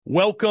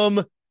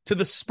Welcome to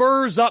the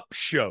Spurs Up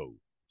Show,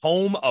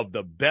 home of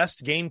the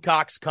best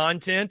Gamecocks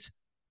content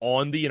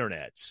on the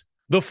internet.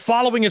 The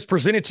following is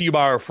presented to you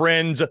by our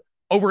friends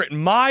over at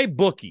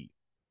MyBookie.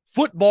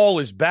 Football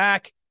is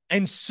back,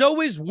 and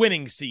so is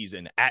winning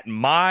season at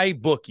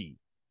MyBookie.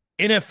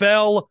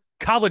 NFL,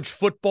 college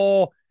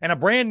football, and a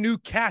brand new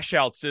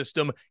cash-out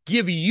system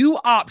give you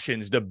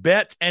options to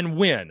bet and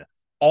win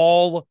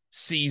all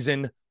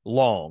season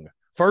long.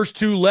 First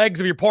two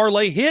legs of your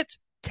parlay hit,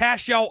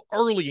 cash out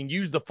early and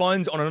use the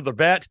funds on another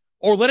bet,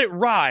 or let it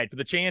ride for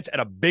the chance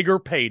at a bigger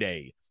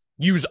payday.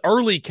 Use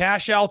early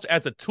cash outs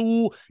as a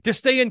tool to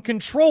stay in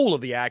control of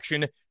the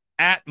action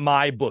at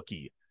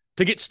MyBookie.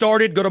 To get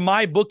started, go to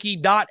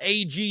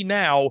mybookie.ag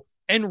now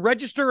and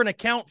register an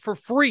account for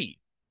free.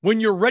 When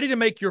you're ready to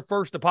make your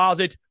first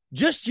deposit,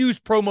 just use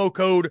promo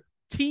code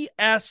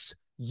TSUS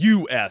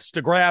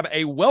to grab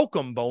a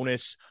welcome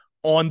bonus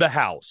on the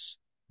house.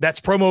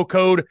 That's promo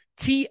code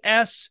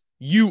TSUS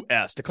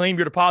to claim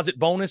your deposit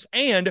bonus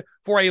and,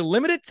 for a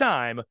limited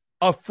time,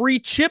 a free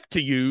chip to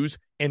use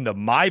in the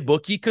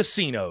MyBookie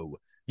casino.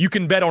 You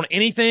can bet on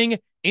anything,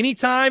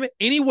 anytime,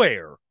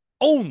 anywhere,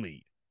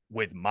 only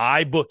with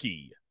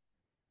MyBookie.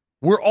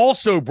 We're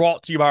also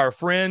brought to you by our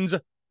friends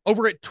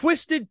over at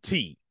Twisted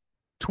Tea.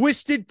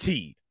 Twisted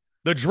Tea,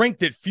 the drink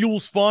that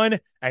fuels fun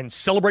and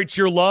celebrates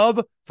your love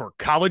for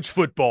college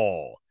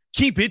football.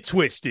 Keep it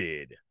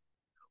twisted.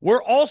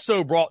 We're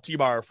also brought to you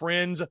by our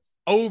friends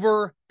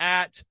over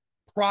at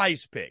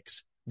Prize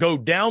Picks. Go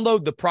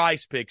download the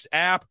Prize Picks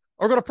app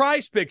or go to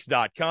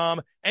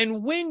prizepicks.com.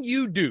 And when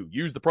you do,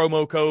 use the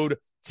promo code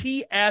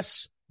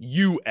TSUS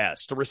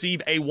to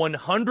receive a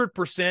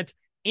 100%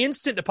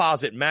 instant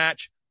deposit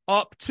match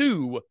up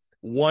to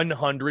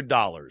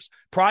 $100.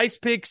 Prize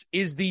Picks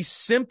is the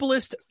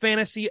simplest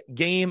fantasy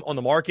game on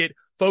the market,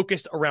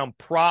 focused around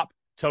prop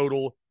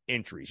total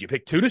entries. You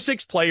pick 2 to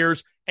 6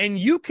 players, and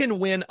you can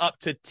win up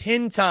to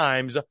 10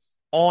 times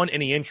on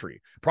any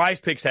entry.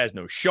 Prize Picks has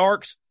no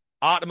sharks,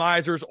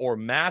 optimizers, or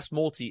mass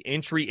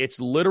multi-entry. It's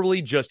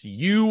literally just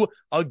you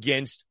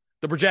against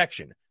the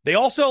projection. They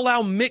also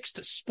allow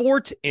mixed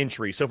sport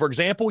entry. So, for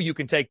example, you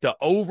can take the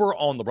over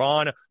on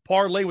LeBron,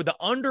 parlay with the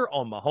under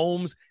on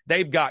Mahomes.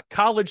 They've got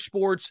college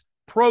sports,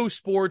 pro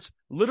sports,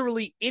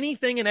 literally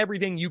anything and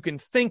everything you can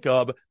think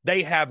of.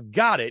 They have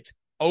got it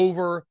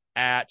over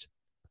at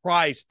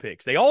Prize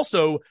Picks. They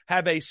also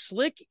have a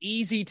slick,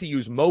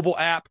 easy-to-use mobile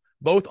app,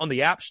 both on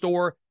the App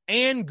Store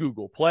and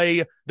Google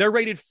Play. They're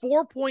rated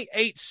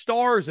 4.8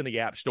 stars in the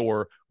App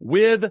Store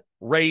with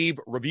rave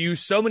reviews.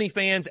 So many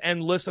fans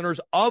and listeners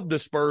of the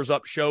Spurs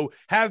Up Show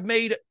have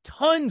made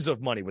tons of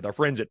money with our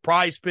friends at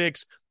Prize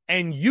Picks,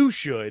 and you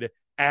should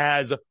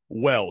as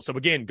well. So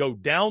again, go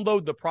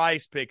download the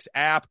Prize Picks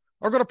app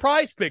or go to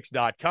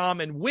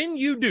prizepicks.com, and when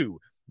you do,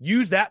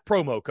 use that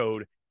promo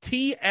code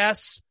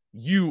TSUS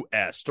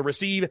to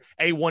receive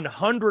a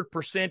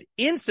 100%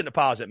 instant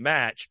deposit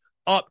match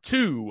up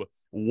to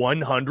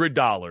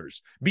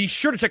 $100. Be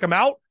sure to check them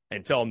out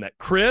and tell them that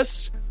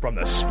Chris from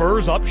the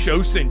Spurs Up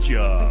Show sent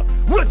you.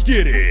 Let's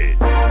get it.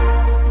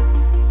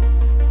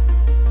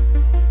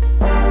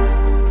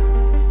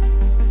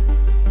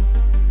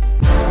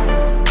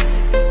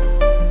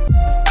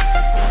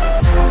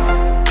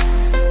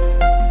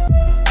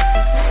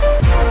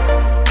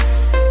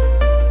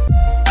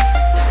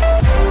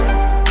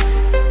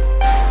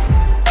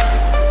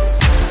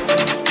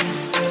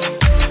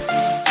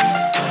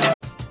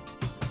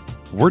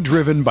 We're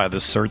driven by the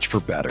search for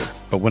better.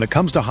 But when it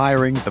comes to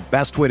hiring, the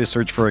best way to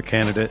search for a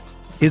candidate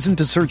isn't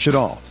to search at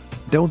all.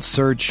 Don't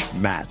search,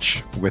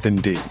 match with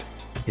Indeed.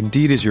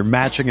 Indeed is your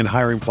matching and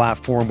hiring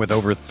platform with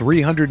over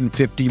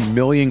 350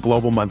 million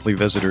global monthly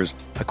visitors,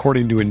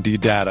 according to Indeed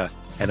data,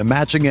 and a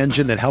matching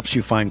engine that helps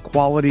you find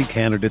quality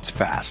candidates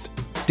fast.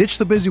 Ditch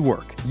the busy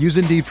work. Use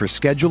Indeed for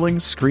scheduling,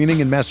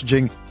 screening, and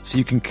messaging so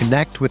you can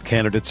connect with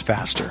candidates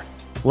faster.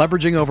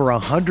 Leveraging over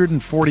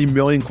 140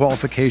 million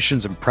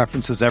qualifications and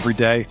preferences every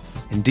day,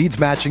 Indeed's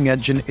matching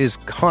engine is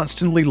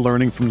constantly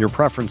learning from your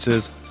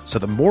preferences, so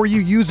the more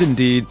you use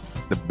Indeed,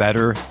 the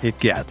better it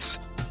gets.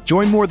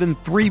 Join more than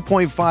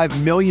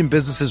 3.5 million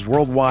businesses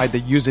worldwide that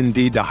use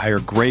Indeed to hire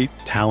great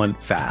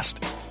talent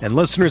fast. And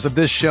listeners of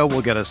this show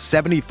will get a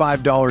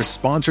 $75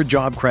 sponsored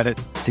job credit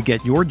to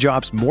get your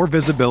jobs more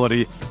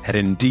visibility at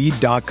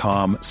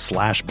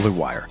Indeed.com/Blue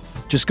Wire.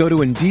 Just go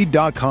to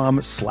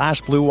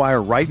Indeed.com/Blue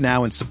Wire right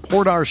now and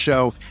support our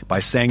show by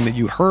saying that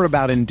you heard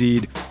about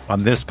Indeed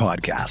on this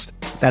podcast.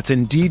 That's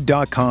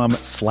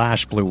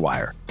Indeed.com/Blue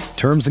Wire.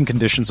 Terms and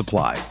conditions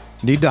apply.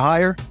 Need to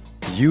hire?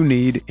 You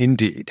need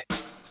Indeed.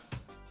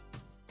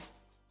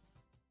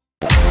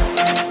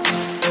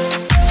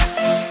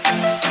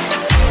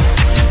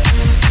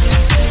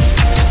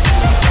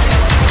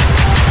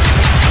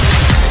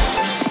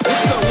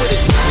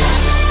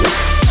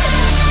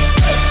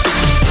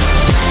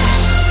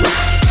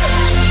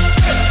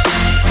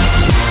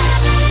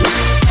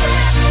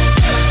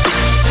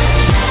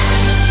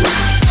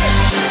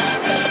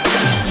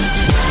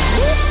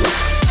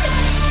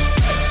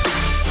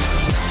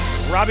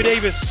 Robbie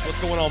Davis,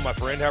 what's going on, my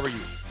friend? How are you?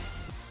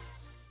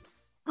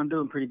 I'm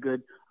doing pretty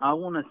good. I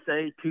want to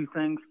say two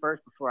things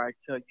first before I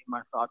tell you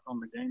my thoughts on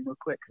the game real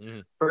quick.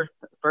 Mm.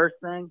 First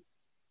thing,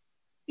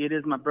 it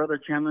is my brother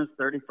Chandler's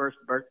 31st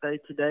birthday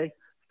today,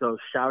 so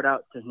shout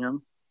out to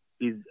him.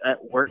 He's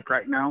at work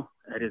right now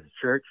at his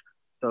church,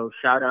 so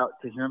shout out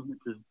to him.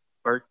 It's his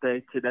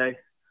birthday today,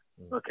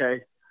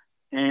 okay?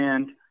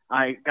 And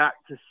I got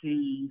to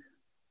see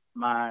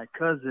my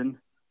cousin,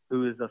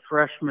 who is a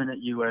freshman at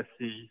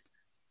USC,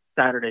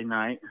 Saturday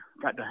night.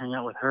 Got to hang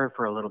out with her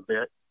for a little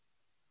bit.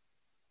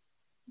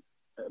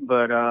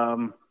 But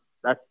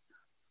that's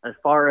as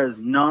far as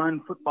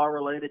non-football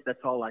related,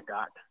 that's all I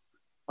got.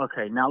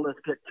 Okay, now let's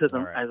get to the,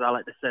 right, as I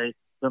like to say,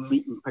 the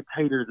meat and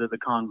potatoes of the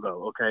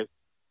convo, okay?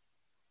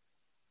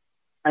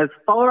 As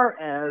far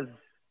as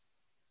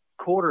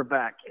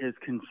quarterback is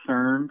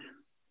concerned,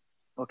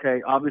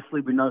 okay,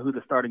 obviously we know who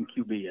the starting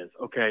QB is,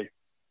 okay?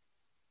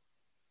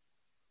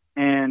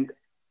 And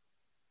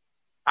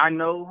I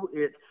know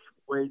it's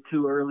way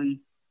too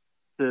early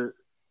to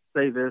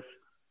say this,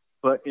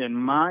 but in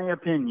my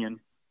opinion,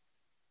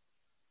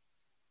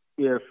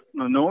 if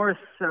LaNorris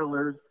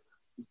Sellers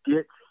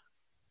gets,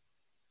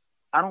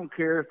 I don't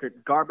care if it's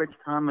garbage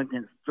time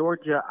against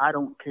Georgia, I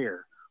don't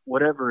care,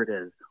 whatever it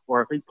is.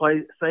 Or if he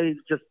plays, say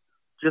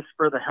just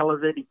for the hell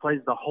of it, he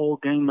plays the whole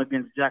game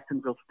against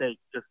Jacksonville State.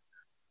 Just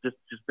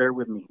bear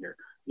with me here.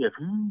 If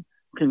he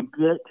can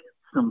get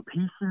some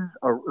pieces,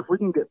 or if we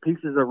can get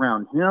pieces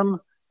around him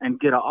and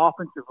get an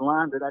offensive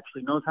line that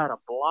actually knows how to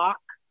block,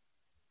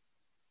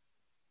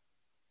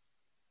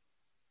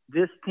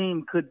 this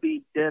team could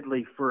be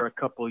deadly for a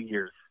couple of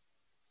years.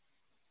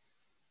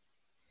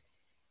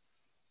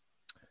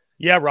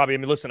 Yeah, Robbie. I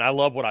mean, listen, I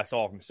love what I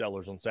saw from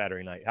Sellers on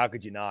Saturday night. How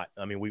could you not?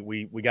 I mean,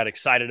 we got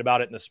excited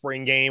about it in the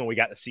spring game. We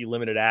got to see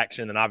limited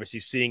action, and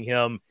obviously seeing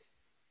him,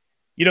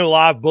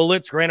 live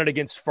bullets, granted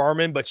against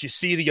Furman, but you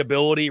see the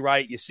ability,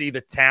 right? You see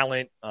the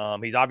talent.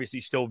 He's obviously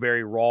still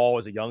very raw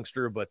as a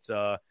youngster, but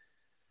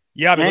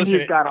yeah, I mean, and listen,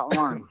 he's got an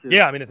arm too.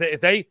 Yeah, I mean,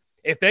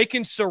 if they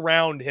can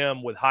surround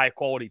him with high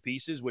quality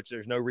pieces, which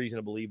there's no reason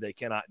to believe they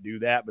cannot do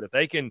that, but if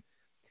they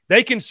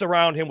can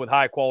surround him with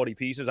high quality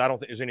pieces, I don't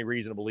think there's any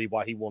reason to believe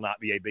why he will not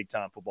be a big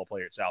time football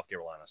player at South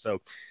Carolina.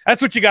 So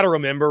that's what you got to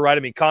remember, right?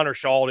 I mean, Connor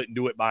Shaw didn't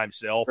do it by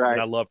himself. Right. I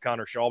mean, I love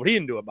Connor Shaw, but he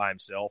didn't do it by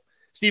himself.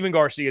 Steven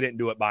Garcia didn't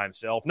do it by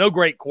himself. No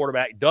great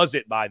quarterback does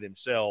it by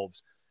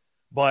themselves,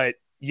 but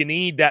you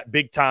need that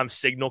big time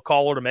signal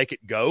caller to make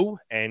it go.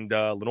 And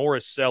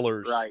LaNorris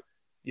Sellers, right,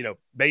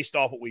 based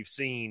off what we've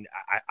seen,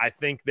 I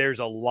think there's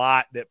a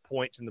lot that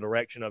points in the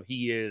direction of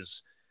he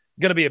is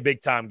going to be a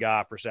big time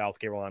guy for South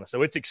Carolina.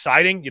 So it's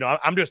exciting.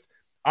 I'm just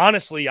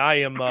honestly,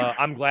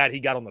 I'm glad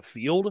he got on the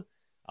field.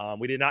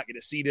 We did not get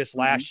to see this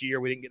last year.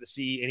 We didn't get to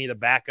see any of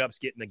the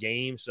backups get in the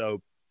game.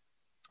 So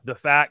the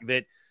fact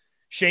that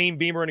Shane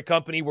Beamer and the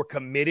company were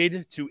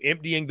committed to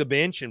emptying the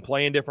bench and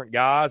playing different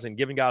guys and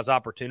giving guys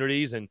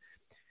opportunities. And,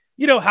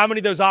 how many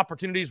of those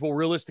opportunities will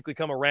realistically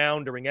come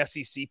around during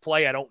SEC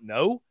play, I don't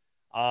know.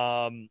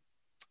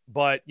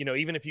 But,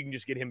 even if you can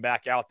just get him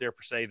back out there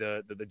for, say,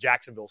 the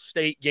Jacksonville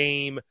State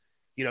game,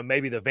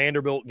 maybe the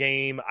Vanderbilt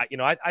game,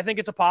 I think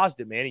it's a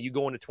positive, man. And you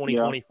go into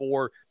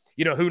 2024,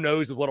 who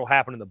knows what will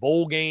happen in the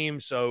bowl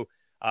game. So,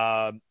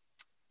 right.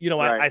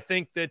 I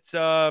think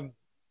that,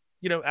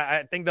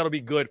 I think that'll be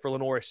good for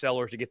LaNorris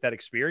Sellers to get that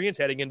experience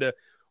heading into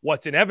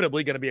what's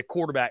inevitably going to be a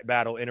quarterback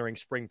battle entering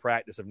spring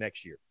practice of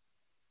next year.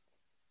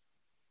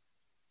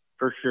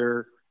 For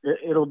sure.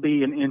 It'll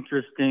be an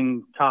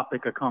interesting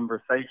topic of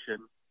conversation,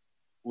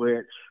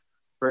 which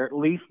for at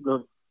least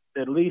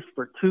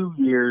for 2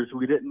 years,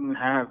 we didn't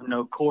have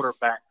no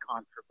quarterback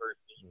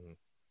controversy,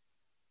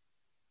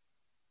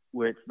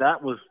 which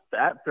that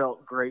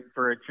felt great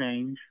for a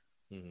change.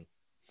 Mm-hmm.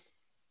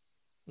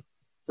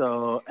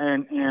 So,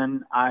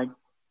 and I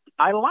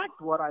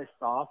liked what I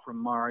saw from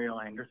Mario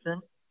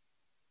Anderson.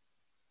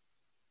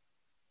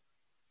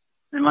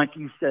 And like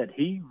you said,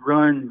 he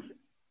runs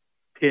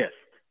pissed.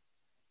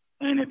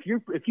 And if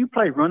you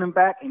play running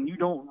back and you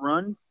don't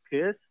run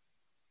pissed,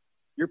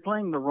 you're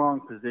playing the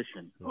wrong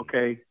position,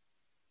 okay?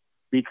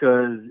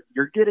 Because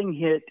you're getting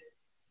hit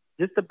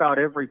just about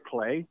every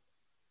play.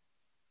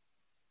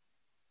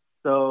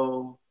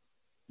 So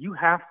you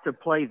have to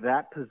play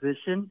that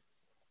position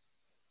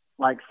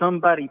like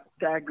somebody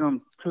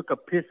daggum took a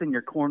piss in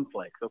your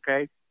cornflakes,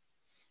 okay?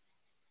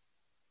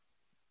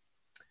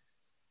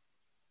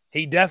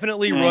 He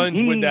definitely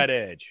runs with that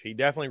edge. He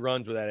definitely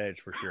runs with that edge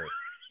for sure.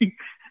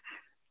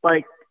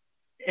 Like,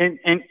 and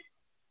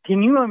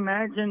can you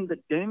imagine the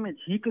damage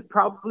he could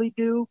probably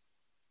do,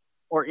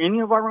 or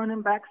any of our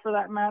running backs for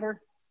that matter,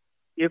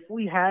 if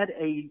we had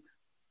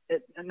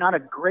not a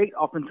great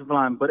offensive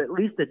line, but at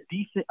least a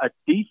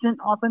decent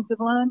offensive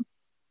line?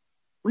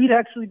 We'd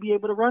actually be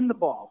able to run the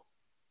ball.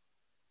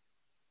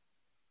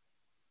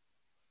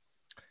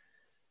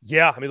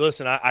 Yeah, I mean,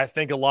 listen, I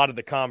think a lot of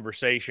the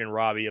conversation,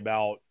 Robbie,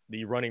 about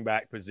the running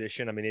back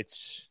position, I mean,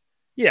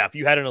 if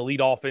you had an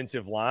elite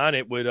offensive line,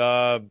 it would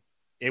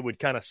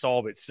kind of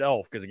solve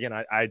itself. Because again,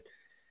 I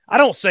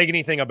don't say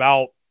anything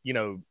about,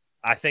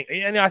 I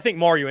think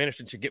Mario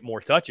Anderson should get more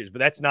touches, but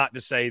that's not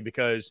to say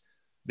because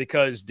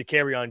because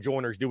Dakereon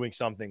Joyner's doing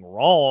something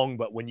wrong.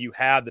 But when you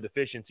have the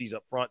deficiencies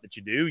up front that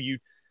you do, you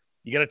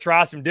got to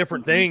try some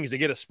different things to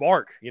get a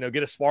spark,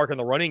 get a spark in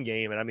the running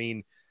game. And I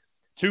mean,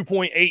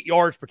 2.8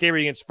 yards per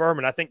carry against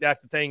Furman. I think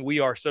that's the thing we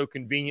are so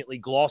conveniently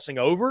glossing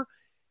over.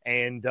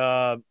 And,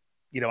 I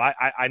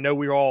know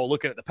we were all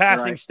looking at the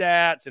passing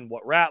stats and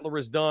what Rattler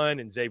has done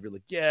and Xavier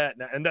Legette.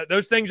 And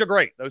those things are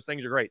great. Those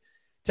things are great.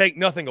 Take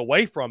nothing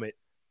away from it.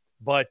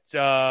 But,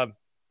 I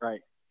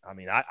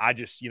mean, I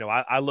just,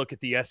 I look at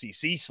the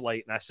SEC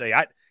slate and I say,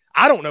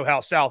 I don't know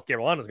how South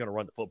Carolina is going to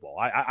run the football.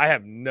 I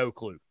have no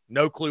clue.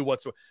 No clue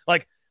whatsoever.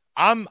 Like,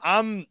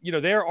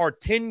 there are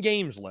 10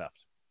 games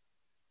left.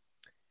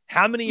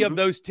 How many of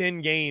those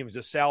 10 games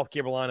does South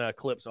Carolina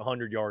eclipse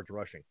 100 yards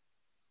rushing?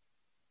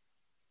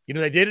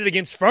 They did it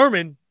against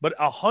Furman, but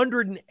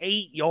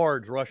 108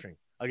 yards rushing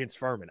against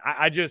Furman.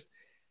 I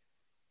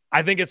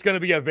think it's going to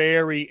be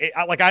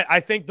I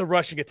think the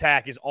rushing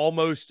attack is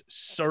almost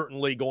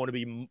certainly going to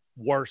be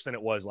worse than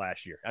it was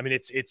last year. I mean,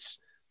 it's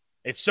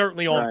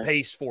certainly on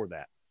pace for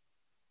that.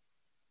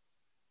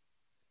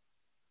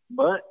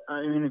 But,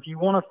 I mean, if you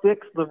want to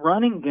fix the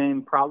running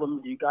game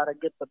problems, you got to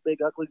get the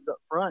big uglies up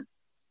front.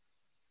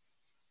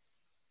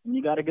 And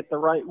you got to get the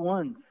right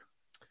ones.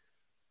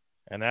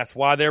 And that's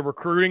why they're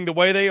recruiting the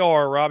way they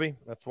are, Robbie.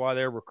 That's why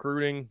they're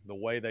recruiting the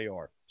way they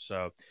are.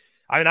 So,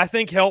 I mean, I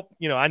think help,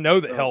 I know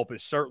that help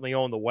is certainly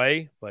on the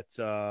way, but,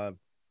 that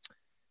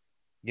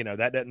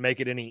doesn't make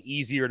it any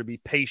easier to be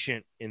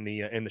patient in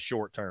the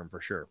short term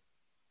for sure.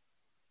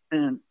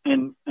 And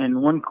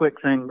one quick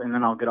thing, and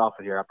then I'll get off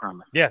of here, I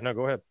promise. Yeah, no,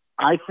 go ahead.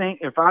 I think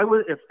if I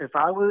was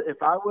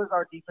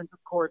our defensive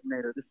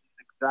coordinator, this is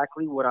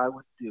exactly what I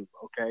would do,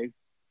 okay?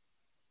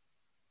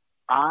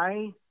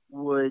 I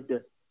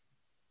would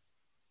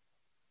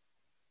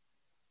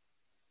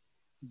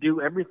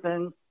do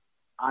everything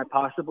I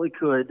possibly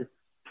could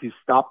to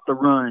stop the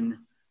run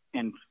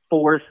and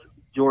force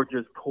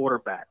Georgia's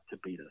quarterback to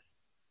beat us.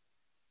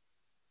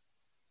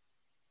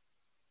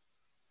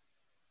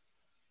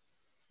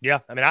 Yeah,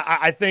 I mean,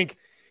 I think,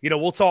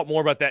 we'll talk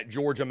more about that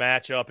Georgia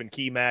matchup and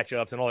key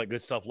matchups and all that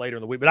good stuff later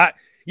in the week. But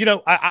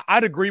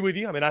I'd agree with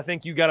you. I mean, I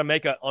think you got to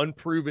make an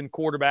unproven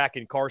quarterback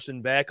in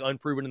Carson Beck,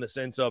 unproven in the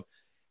sense of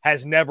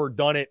has never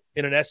done it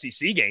in an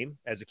SEC game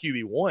as a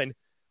QB1.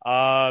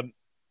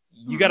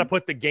 You got to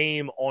put the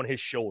game on his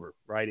shoulder,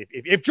 right?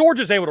 If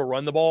Georgia's able to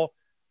run the ball,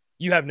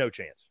 you have no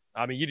chance.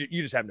 I mean,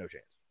 you just have no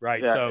chance,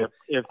 right? Yeah, so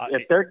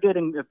if they're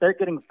getting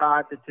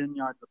 5 to 10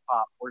 yards a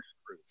pop, we're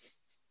screwed.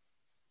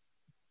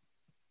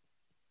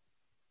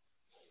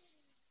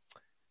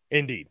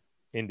 Indeed.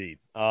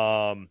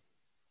 Yeah,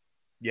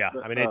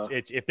 I mean,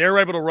 it's if they're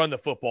able to run the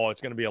football,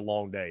 it's going to be a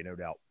long day, no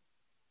doubt.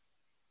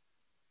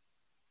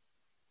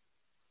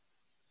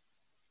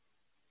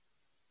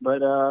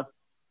 But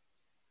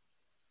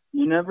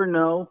you never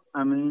know.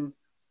 I mean,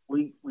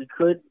 we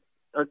could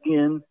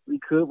again. We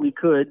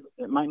could.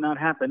 It might not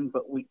happen,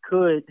 but we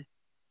could.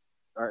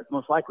 Or it's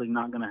most likely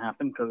not going to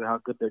happen because of how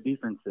good their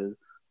defense is.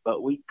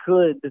 But we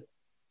could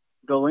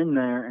go in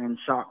there and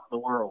shock the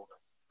world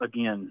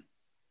again.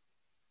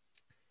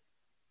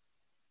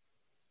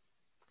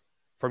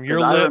 From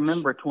your lips, I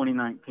remember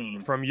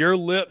 2019. From your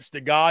lips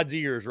to God's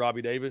ears,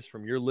 Robbie Davis.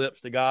 From your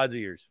lips to God's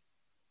ears.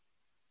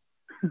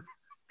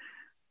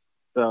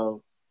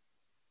 So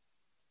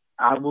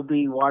I will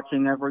be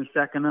watching every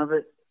second of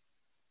it,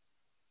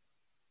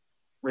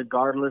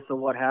 regardless of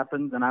what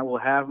happens, and I will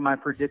have my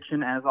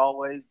prediction, as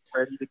always,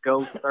 ready to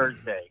go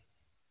Thursday.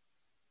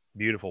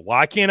 Beautiful. Well,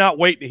 I cannot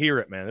wait to hear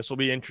it, man. This will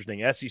be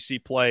interesting.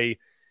 SEC play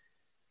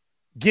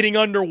getting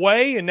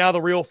underway, and now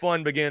the real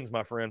fun begins,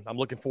 my friend. I'm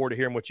looking forward to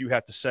hearing what you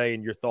have to say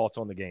and your thoughts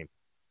on the game.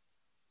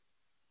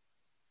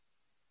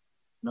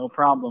 No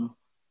problem.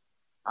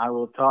 I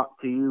will talk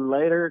to you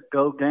later.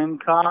 Go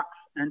Gamecocks,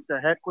 and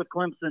to heck with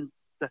Clemson.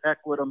 To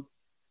heck with them.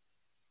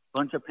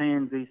 Bunch of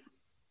pansies.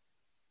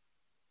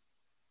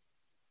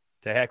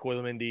 To heck with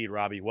them indeed,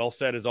 Robbie. Well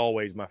said as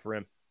always, my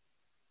friend.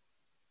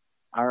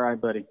 All right,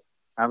 buddy.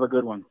 Have a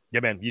good one. Yeah,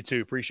 man. You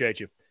too.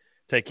 Appreciate you.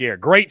 Take care.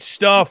 Great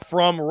stuff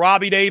from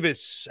Robbie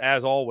Davis.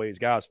 As always,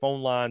 guys,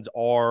 phone lines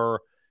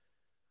are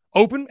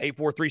open,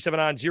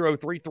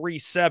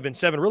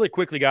 843-790-3377. Really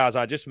quickly, guys,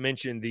 I just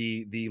mentioned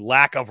the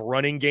lack of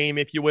running game,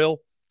 if you will.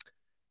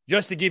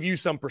 Just to give you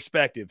some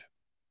perspective,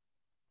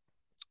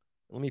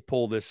 let me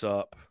pull this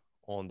up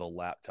on the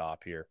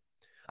laptop here.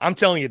 I'm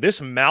telling you,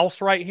 this mouse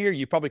right here,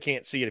 you probably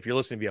can't see it. If you're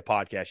listening via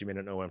podcast, you may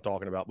not know what I'm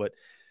talking about, but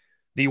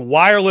the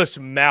wireless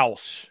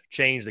mouse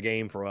changed the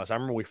game for us. I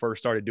remember we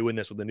first started doing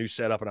this with the new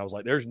setup, and I was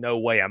like, there's no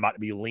way I'm about to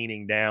be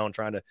leaning down,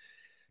 trying to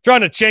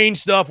change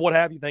stuff, what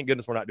have you. Thank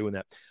goodness we're not doing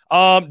that.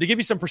 To give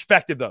you some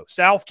perspective, though,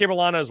 South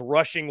Carolina's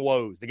rushing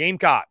woes, the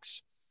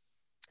Gamecocks,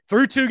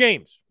 through 2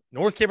 games,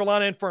 North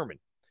Carolina and Furman,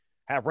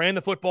 have ran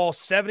the football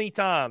 70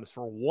 times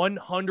for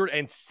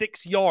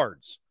 106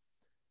 yards.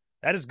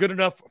 That is good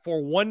enough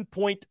for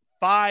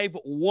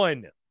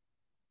 1.51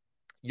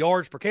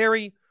 yards per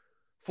carry,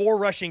 4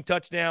 rushing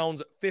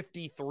touchdowns,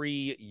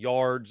 53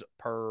 yards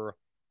per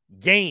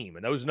game.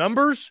 And those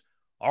numbers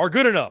are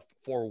good enough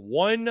for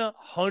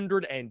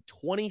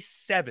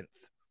 127th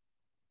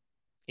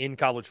in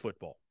college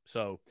football.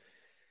 So,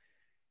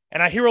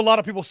 and I hear a lot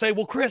of people say,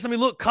 well, Chris, I mean,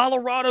 look,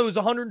 Colorado is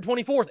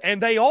 124th,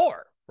 and they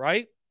are,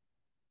 right?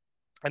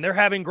 And they're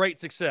having great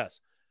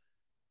success.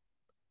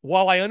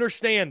 While I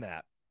understand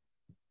that,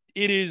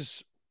 it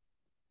is,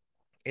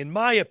 in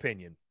my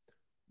opinion,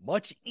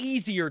 much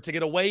easier to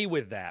get away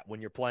with that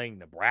when you're playing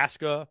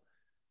Nebraska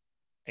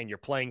and you're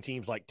playing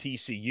teams like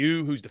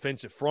TCU, whose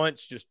defensive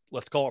fronts, just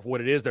let's call it for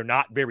what it is, they're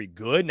not very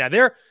good. Now,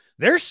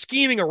 they're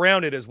scheming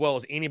around it as well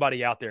as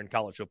anybody out there in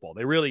college football.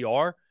 They really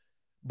are.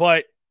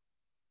 But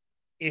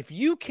if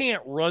you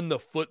can't run the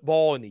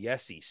football in the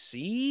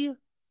SEC,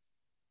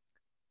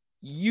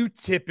 you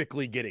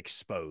typically get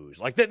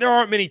exposed. Like, there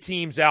aren't many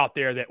teams out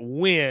there that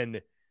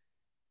win.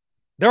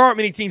 There aren't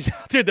many teams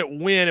out there that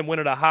win and win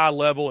at a high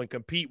level and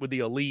compete with the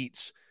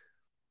elites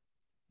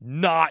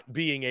not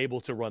being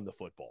able to run the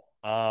football.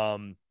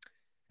 And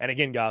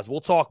again, guys,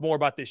 we'll talk more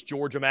about this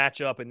Georgia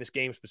matchup and this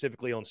game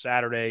specifically on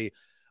Saturday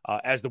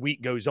as the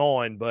week goes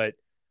on. But,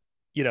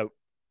 you know,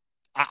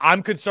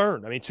 I'm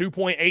concerned. I mean,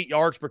 2.8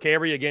 yards per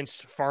carry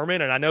against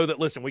Furman. And I know that,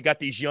 listen, we got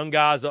these young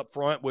guys up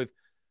front with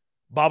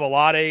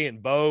Babalade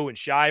and Bo and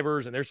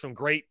Shivers, and there's some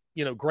great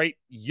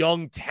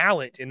young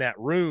talent in that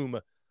room.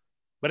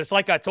 But it's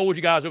like I told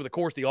you guys over the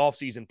course of the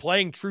offseason,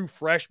 playing true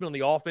freshmen on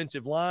the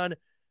offensive line,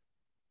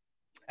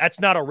 that's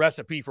not a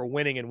recipe for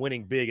winning and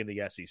winning big in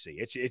the SEC.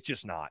 It's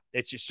just not.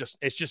 It's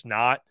just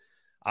not.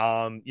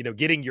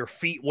 Getting your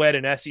feet wet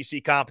in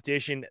SEC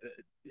competition,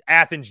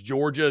 Athens,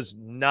 Georgia is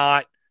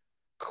not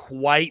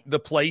quite the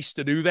place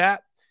to do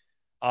that.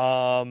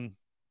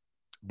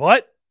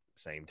 But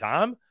same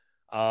time,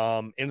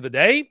 end of the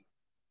day,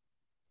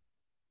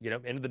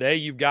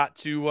 you've got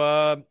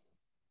to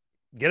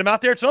get them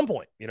out there at some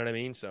point. You know what I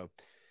mean? So,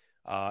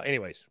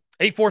 anyways,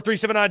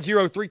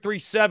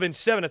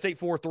 843-790-3377. That's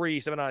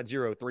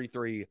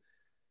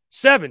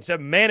 843-790-3377.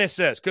 Manis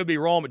says, could be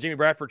wrong, but Jimmy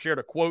Bradford shared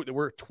a quote that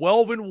we're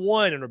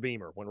 12-1 in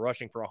Redeemer when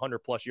rushing for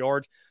 100-plus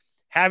yards.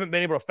 Haven't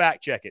been able to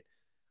fact check it.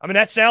 I mean,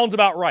 that sounds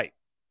about right.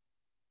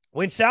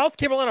 When South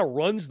Carolina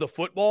runs the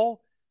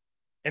football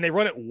and they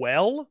run it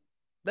well,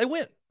 they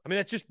win. I mean,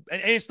 that's just – and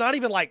it's not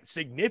even like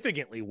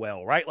significantly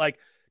well, right? Like,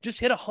 just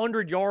hit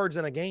 100 yards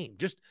in a game.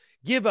 Just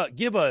give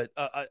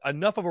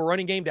enough of a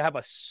running game to have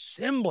a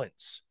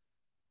semblance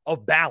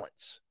of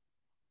balance,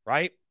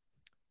 right?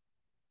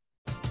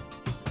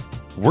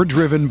 We're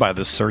driven by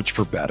the search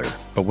for better.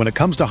 But when it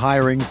comes to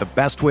hiring, the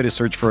best way to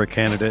search for a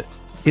candidate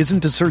isn't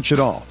to search at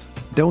all.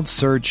 Don't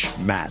search,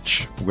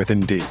 match with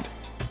Indeed.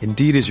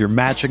 Indeed is your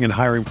matching and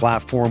hiring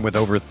platform with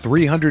over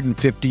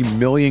 350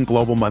 million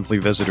global monthly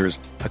visitors,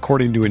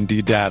 according to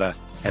Indeed data,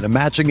 and a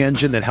matching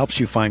engine that helps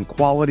you find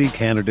quality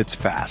candidates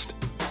fast.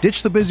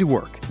 Ditch the busy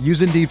work.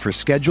 Use Indeed for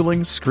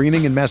scheduling,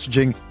 screening, and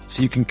messaging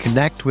so you can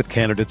connect with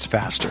candidates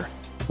faster.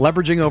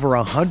 Leveraging over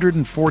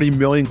 140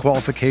 million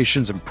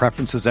qualifications and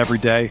preferences every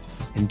day,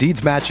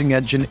 Indeed's matching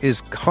engine is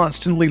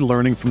constantly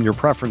learning from your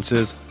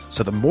preferences,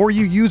 so the more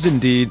you use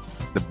Indeed,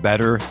 the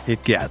better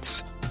it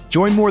gets.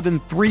 Join more than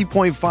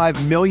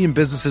 3.5 million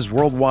businesses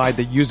worldwide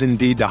that use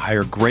Indeed to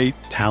hire great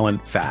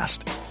talent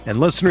fast. And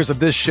listeners of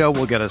this show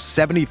will get a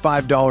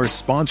 $75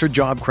 sponsored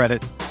job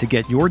credit to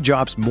get your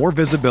jobs more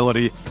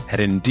visibility at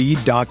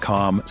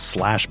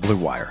Indeed.com/Blue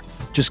Wire.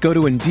 Just go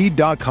to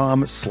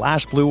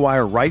Indeed.com/Blue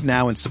Wire right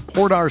now and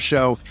support our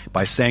show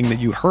by saying that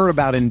you heard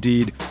about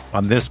Indeed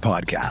on this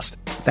podcast.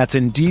 That's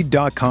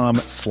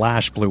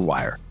Indeed.com/Blue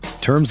Wire.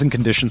 Terms and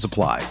conditions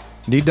apply.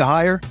 Need to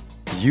hire?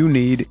 You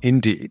need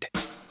Indeed.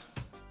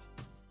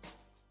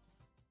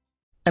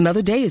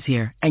 Another day is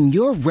here, and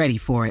you're ready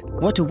for it.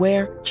 What to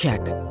wear? Check.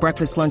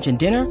 Breakfast, lunch, and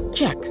dinner?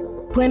 Check.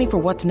 Planning for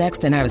what's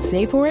next and how to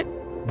save for it?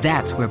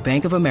 That's where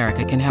Bank of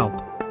America can help.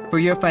 For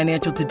your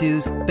financial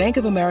to-dos, Bank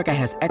of America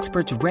has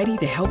experts ready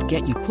to help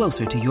get you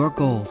closer to your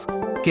goals.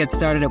 Get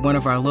started at one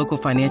of our local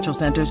financial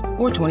centers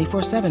or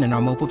 24/7 in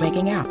our mobile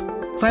banking app.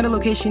 Find a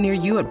location near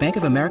you at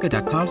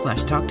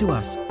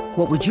bankofamerica.com/talktous.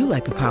 What would you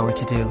like the power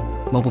to do?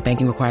 Mobile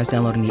banking requires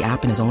downloading the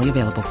app and is only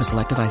available for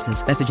select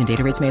devices. Message and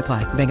data rates may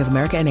apply. Bank of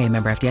America NA,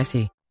 member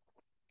FDIC.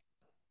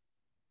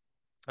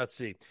 Let's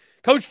see.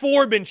 Coach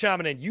Ford been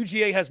chiming in.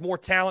 UGA has more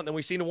talent than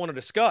we seem to want to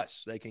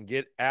discuss. They can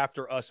get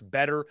after us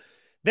better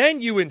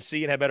than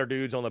UNC and have better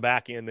dudes on the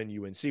back end than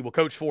UNC. Well,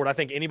 Coach Ford, I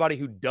think anybody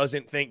who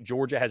doesn't think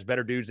Georgia has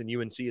better dudes than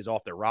UNC is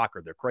off their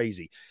rocker. They're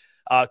crazy.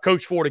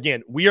 Coach Ford,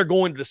 again, we are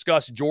going to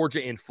discuss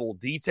Georgia in full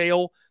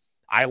detail.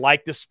 I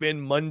like to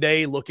spend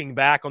Monday looking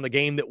back on the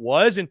game that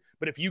was.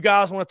 But if you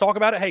guys want to talk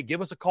about it, hey,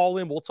 give us a call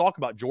in. We'll talk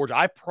about Georgia.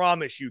 I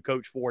promise you,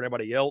 Coach Ford and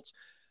everybody else,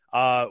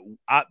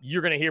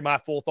 you're going to hear my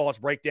full thoughts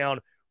breakdown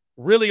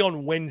really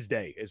on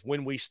Wednesday is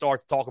when we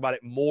start to talk about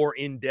it more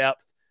in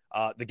depth.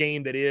 The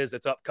game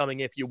that's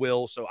upcoming, if you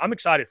will. So I'm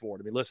excited for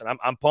it. I mean, listen,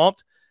 I'm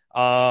pumped.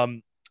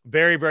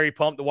 Very, very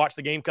pumped to watch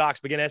the Gamecocks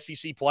begin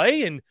SEC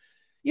play. And,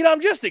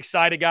 I'm just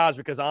excited, guys,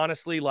 because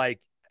honestly,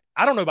 like,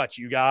 I don't know about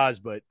you guys,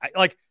 but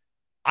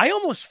I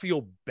almost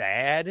feel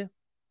bad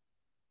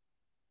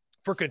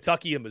for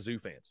Kentucky and Mizzou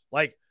fans.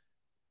 Like,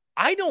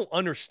 I don't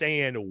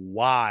understand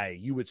why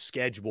you would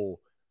schedule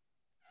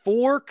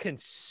 4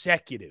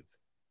 consecutive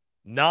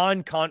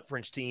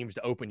non-conference teams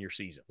to open your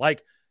season.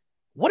 Like,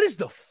 what is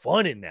the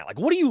fun in that? Like,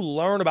 what do you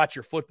learn about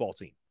your football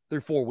team through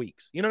 4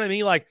 weeks? You know what I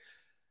mean? Like,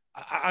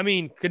 I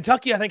mean,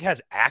 Kentucky, I think,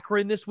 has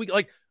Akron this week.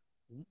 Like,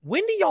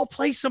 when do y'all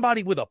play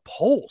somebody with a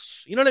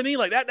pulse? You know what I mean?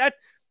 Like,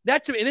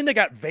 that to me. And then they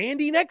got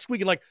Vandy next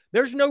week. And, like,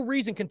 there's no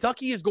reason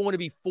Kentucky is going to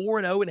be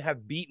 4-0 and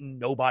have beaten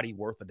nobody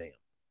worth a damn.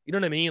 You know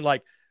what I mean?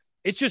 Like,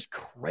 it's just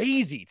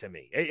crazy to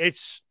me.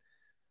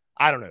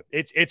 I don't know.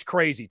 It's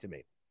crazy to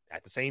me.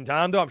 At the same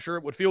time, though, I'm sure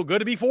it would feel good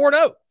to be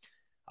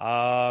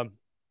 4-0.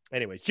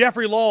 Anyways,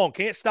 Jeffrey Long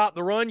can't stop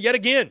the run yet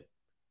again.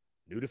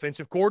 New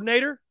defensive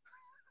coordinator.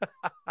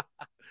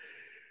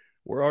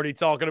 We're already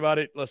talking about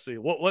it. Let's see.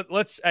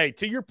 Hey,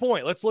 to your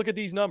point, let's look at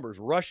these numbers.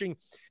 Rushing,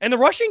 and the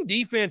rushing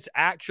defense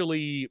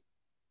actually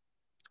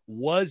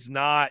was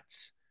not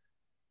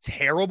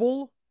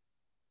terrible.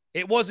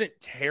 It wasn't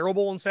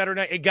terrible on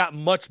Saturday night. It got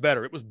much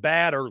better. It was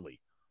bad early.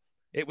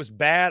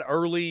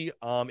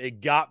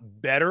 It got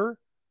better.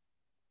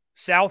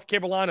 South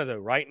Carolina, though,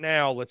 right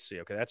now, let's see.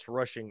 Okay, that's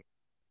rushing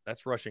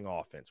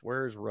offense.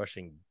 Where's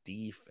rushing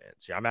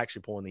defense? Yeah, I'm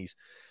actually pulling these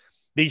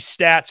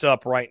stats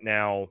up right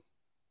now.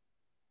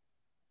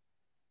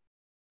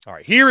 All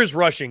right, here is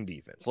rushing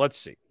defense. Let's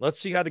see. Let's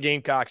see how the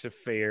Gamecocks have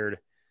fared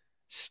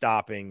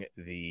stopping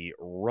the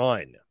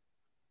run.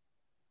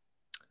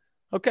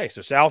 Okay,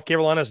 so South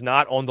Carolina is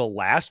not on the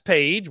last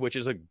page, which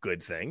is a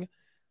good thing.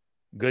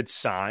 Good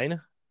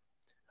sign.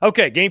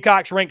 Okay,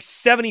 Gamecocks ranked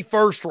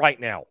 71st right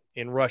now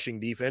in rushing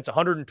defense,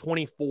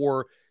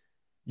 124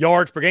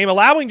 yards per game,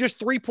 allowing just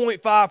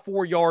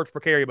 3.54 yards per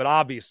carry, but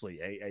obviously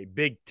a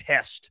big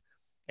test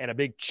and a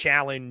big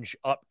challenge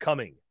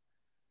upcoming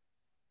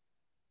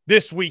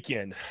this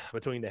weekend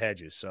between the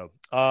hedges. So,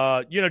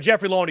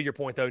 Jeffrey Long, to your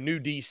point, though, new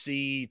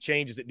DC,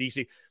 changes at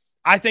DC.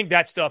 I think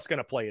that stuff's going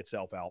to play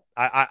itself out.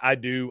 I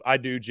do,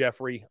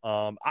 Jeffrey.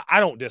 I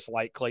don't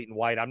dislike Clayton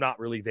White. I'm not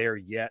really there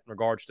yet in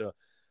regards to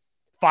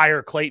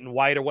fire Clayton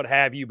White or what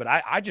have you, but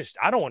I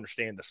don't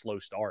understand the slow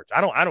starts.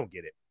 I don't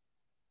get it.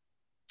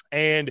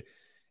 And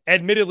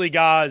admittedly,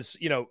 guys,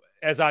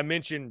 as I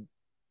mentioned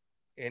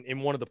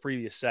in one of the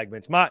previous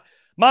segments, my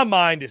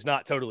mind is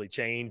not totally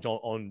changed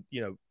on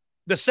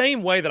the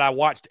same way that I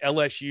watched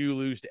LSU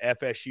lose to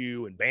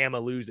FSU and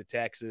Bama lose to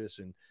Texas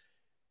and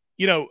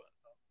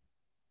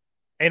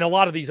a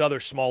lot of these other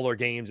smaller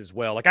games as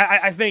well. Like,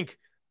 I think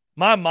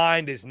my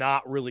mind is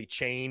not really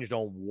changed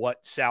on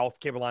what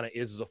South Carolina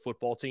is as a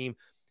football team.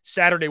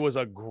 Saturday was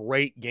a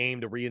great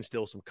game to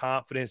reinstill some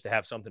confidence, to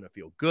have something to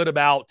feel good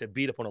about, to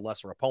beat up on a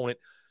lesser opponent.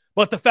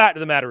 But the fact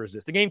of the matter is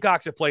this: the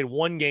Gamecocks have played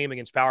one game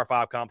against Power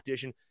 5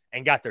 competition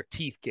and got their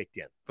teeth kicked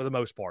in for the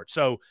most part.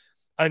 So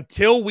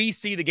until we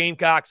see the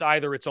Gamecocks,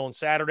 either it's on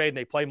Saturday and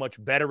they play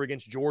much better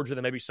against Georgia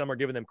than maybe some are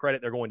giving them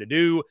credit they're going to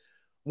do,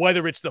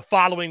 whether it's the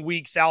following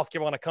week, South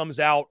Carolina comes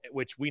out,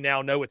 which we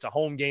now know it's a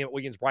home game at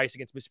Wiggins-Brice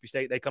against Mississippi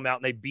State. They come out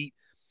and they beat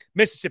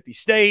Mississippi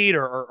State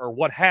or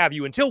what have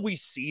you. Until we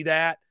see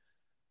that,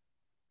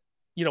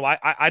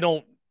 I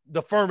don't –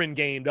 the Furman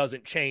game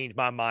doesn't change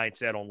my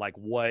mindset on like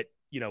what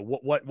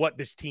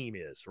this team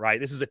is,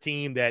 right? This is a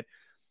team that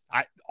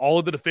all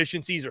of the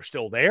deficiencies are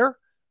still there.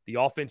 The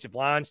offensive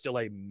line still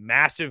a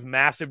massive,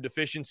 massive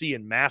deficiency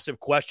and massive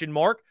question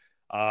mark.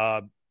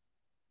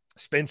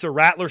 Spencer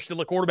Rattler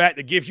still a quarterback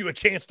that gives you a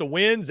chance to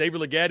win. Xavier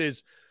Legette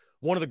is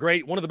one of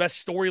the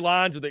best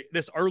storylines of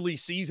this early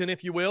season,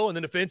 if you will. And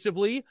then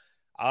defensively,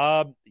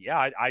 I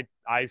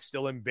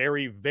still am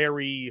very,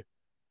 very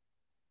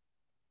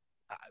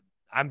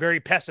I'm very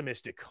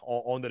pessimistic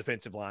on the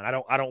defensive line.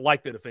 I don't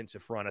like the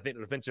defensive front. I think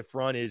the defensive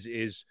front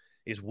is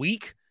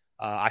weak.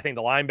 I think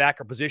the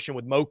linebacker position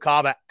with Mo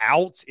Kaba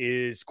out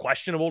is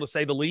questionable, to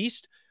say the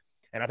least.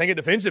 And I think at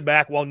defensive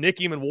back, while Nick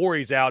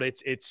Eamon-Warry's out,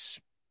 it's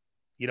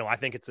I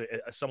think it's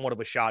a somewhat of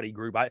a shoddy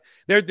group.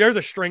 They're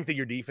the strength of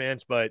your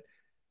defense, but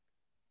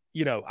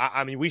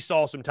we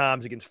saw some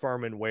times against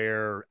Furman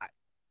where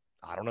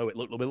I don't know, it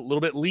looked a little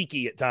bit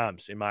leaky at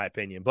times, in my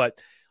opinion. But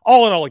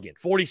all in all, again,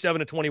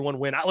 47-21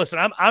 win.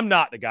 Listen, I'm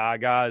not the guy,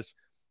 guys.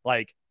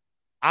 Like,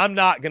 I'm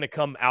not going to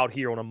come out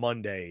here on a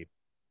Monday.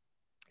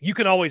 You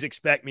can always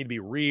expect me to be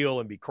real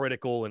and be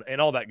critical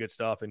and all that good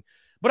stuff.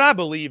 But I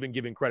believe in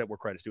giving credit where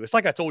credit's due. It's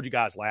like I told you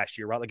guys last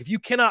year, right? Like, if you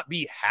cannot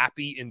be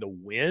happy in the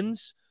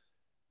wins,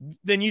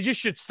 then you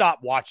just should stop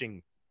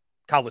watching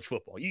college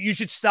football. You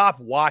should stop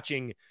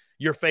watching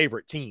your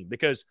favorite team,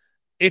 because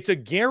it's a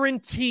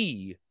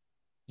guarantee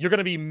you're going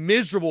to be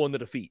miserable in the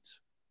defeats.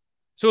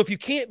 So if you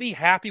can't be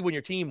happy when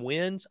your team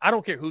wins, I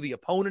don't care who the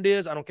opponent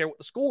is. I don't care what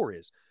the score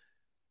is.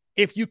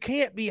 If you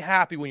can't be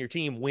happy when your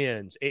team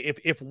wins,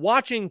 if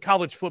watching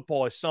college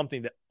football is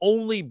something that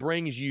only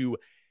brings you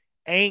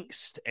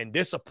angst and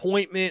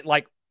disappointment,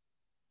 like,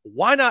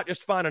 why not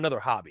just find another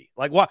hobby?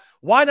 Like,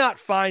 why not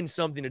find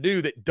something to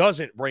do that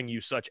doesn't bring you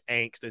such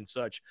angst and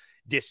such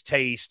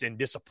distaste and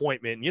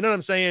disappointment? You know what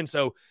I'm saying?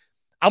 So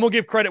I'm going to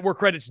give credit where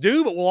credit's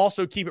due, but we'll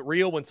also keep it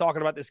real when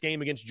talking about this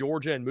game against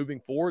Georgia and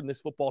moving forward. And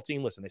this football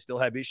team, listen, they still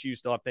have issues,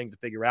 still have things to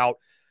figure out.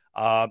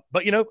 But,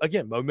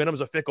 again,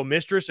 momentum's a fickle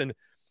mistress. And,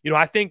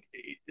 I think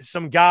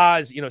some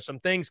guys, some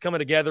things coming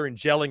together and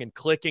gelling and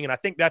clicking. And I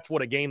think that's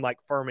what a game like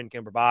Furman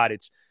can provide.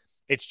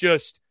 It's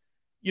just,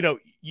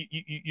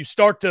 you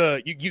start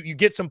to you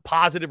get some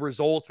positive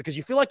results because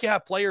you feel like you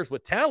have players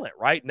with talent,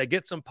 right? And they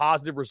get some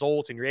positive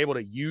results and you're able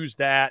to use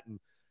that. And,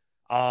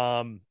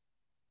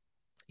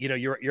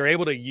 you're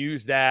able to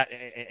use that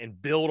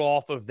and build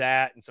off of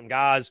that. And some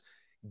guys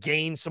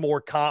gain some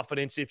more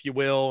confidence, if you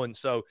will. And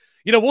so,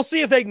 we'll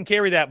see if they can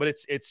carry that, but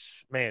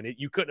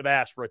you couldn't have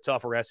asked for a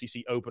tougher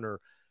SEC opener,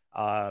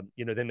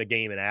 than the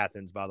game in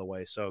Athens, by the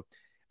way. So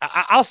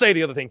I'll say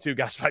the other thing too,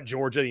 guys, about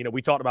Georgia.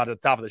 We talked about it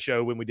at the top of the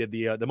show when we did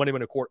the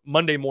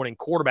Monday morning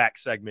quarterback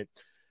segment.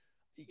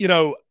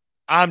 I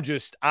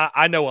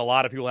know a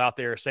lot of people out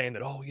there saying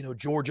that,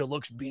 Georgia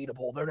looks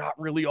beatable. They're not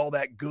really all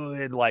that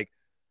good. Like,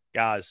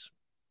 guys,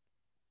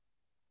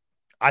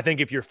 I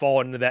think if you're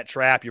falling into that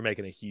trap, you're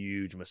making a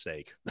huge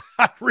mistake.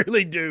 I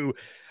really do.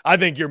 I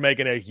think you're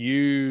making a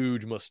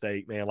huge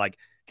mistake, man. Like,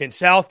 can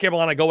South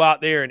Carolina go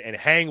out there and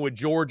hang with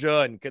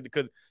Georgia? And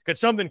could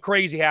something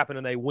crazy happen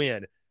and they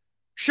win?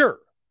 Sure.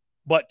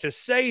 But to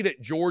say that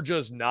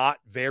Georgia's not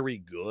very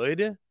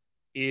good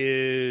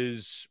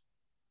it's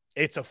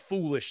a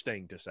foolish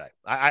thing to say.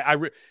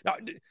 Now,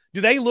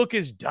 do they look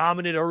as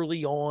dominant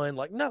early on?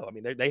 Like, no. I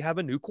mean, they have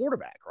a new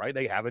quarterback, right?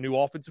 They have a new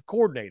offensive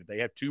coordinator. They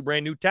have 2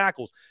 brand new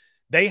tackles.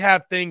 They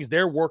have things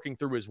they're working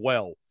through as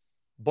well.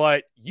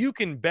 But you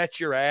can bet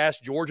your ass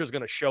Georgia's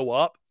going to show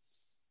up,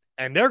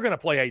 and they're going to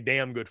play a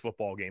damn good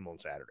football game on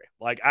Saturday.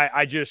 Like,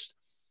 I just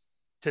 –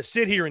 to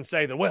sit here and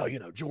say that, well,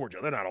 Georgia,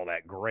 they're not all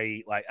that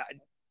great. Like,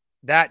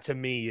 that to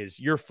me is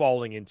you're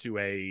falling into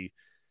a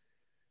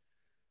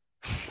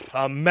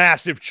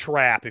massive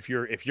trap if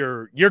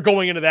you're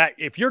going into that –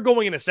 if you're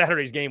going into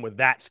Saturday's game with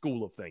that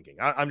school of thinking.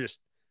 I'm just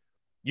 –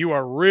 you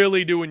are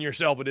really doing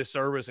yourself a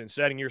disservice and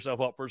setting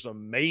yourself up for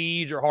some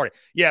major heartache.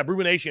 Yeah,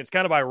 Bruin Nation, it's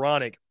kind of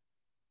ironic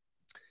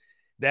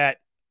that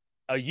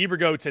a year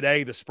ago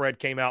today the spread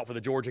came out for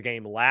the Georgia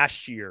game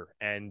last year,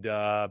 and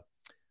the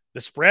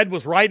spread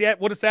was right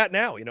at what it's at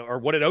now, or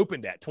what it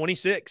opened at,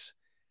 26.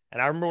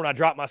 And I remember when I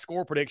dropped my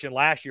score prediction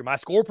last year, my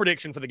score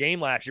prediction for the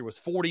game last year was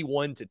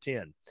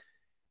 41-10.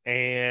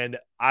 And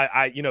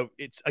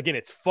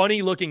it's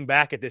funny looking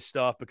back at this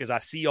stuff because I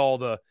see all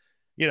the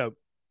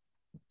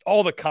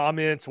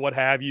comments, what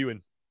have you,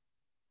 and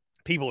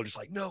people are just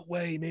like, no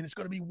way, man, it's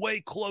going to be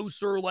way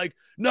closer. Like,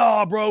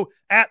 nah, bro,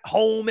 at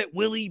home at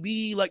Willie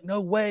B, like,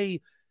 no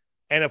way.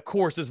 And of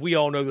course, as we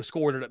all know, the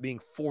score ended up being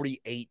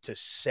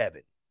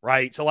 48-7,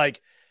 right? So,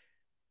 like,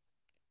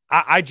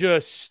 I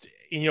just,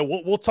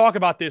 we'll talk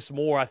about this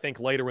more, I think,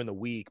 later in the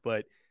week,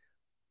 but,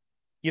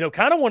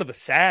 kind of one of the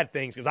sad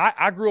things, because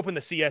I grew up in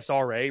the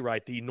CSRA,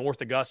 right? The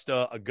North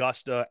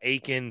Augusta,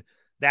 Aiken,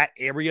 that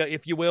area,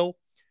 if you will.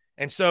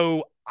 And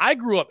so I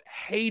grew up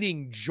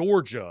hating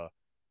Georgia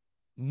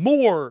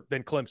more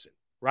than Clemson,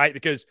 right?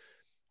 Because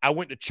I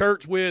went to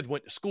church with,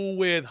 went to school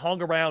with,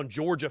 hung around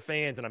Georgia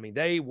fans, and I mean,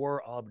 they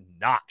were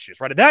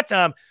obnoxious, right? At that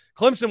time,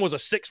 Clemson was a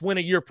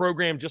 6-win-a-year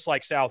program just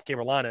like South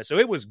Carolina. So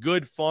it was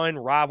good, fun,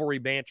 rivalry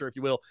banter, if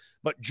you will.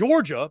 But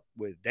Georgia,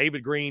 with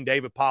David Green,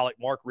 David Pollock,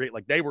 Mark Richt,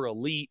 like they were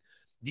elite,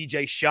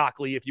 DJ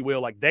Shockley, if you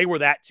will, like they were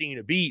that team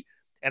to beat.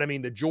 And I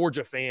mean, the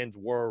Georgia fans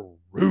were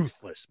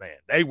ruthless, man.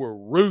 They were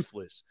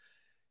ruthless.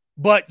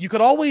 But you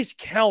could always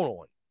count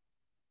on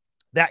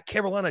that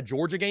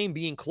Carolina-Georgia game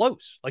being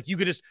close. Like you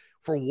could just,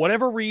 for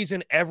whatever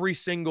reason, every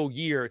single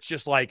year, it's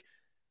just like,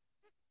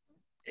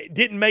 it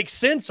didn't make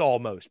sense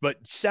almost.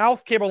 But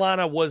South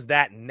Carolina was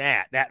that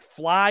gnat, that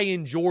fly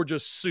in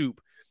Georgia's soup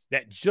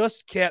that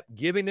just kept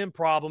giving them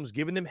problems,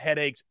 giving them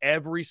headaches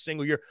every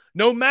single year,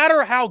 no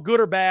matter how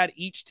good or bad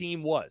each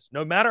team was,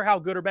 no matter how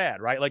good or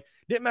bad, right? Like,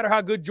 didn't matter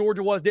how good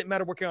Georgia was, didn't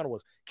matter where Carolina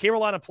was.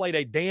 Carolina played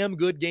a damn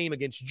good game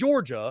against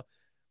Georgia,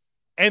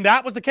 and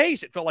that was the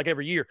case, it felt like,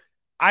 every year.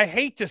 I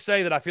hate to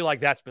say that I feel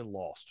like that's been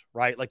lost,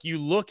 right? Like, you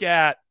look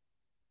at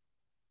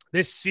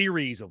this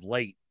series of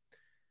late,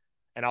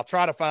 and I'll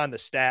try to find the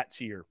stats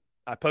here.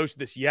 I posted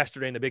this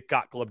yesterday in the Big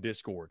Cock Club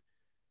Discord.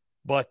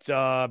 But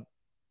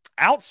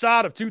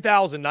outside of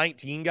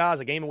 2019, guys,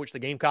 a game in which the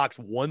Gamecocks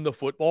won the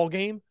football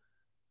game,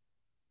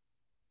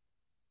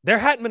 there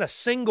hadn't been a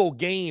single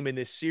game in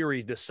this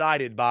series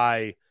decided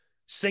by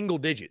single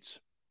digits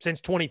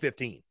since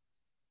 2015.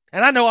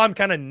 And I know I'm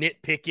kind of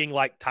nitpicking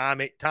like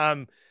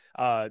time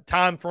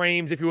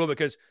frames, if you will,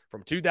 because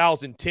from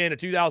 2010 to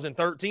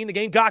 2013, the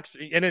Gamecocks,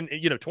 and then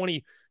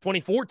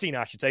 2014,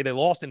 I should say, they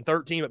lost in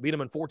 13 but beat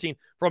them in 14.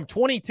 From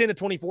 2010 to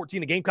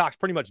 2014, the Gamecocks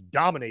pretty much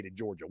dominated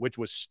Georgia, which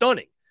was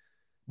stunning.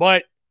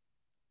 But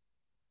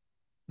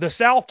the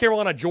South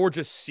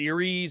Carolina-Georgia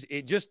series,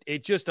 it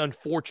just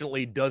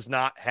unfortunately does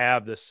not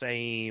have the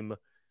same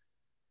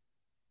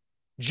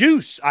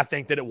juice, I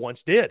think, that it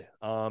once did,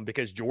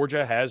 because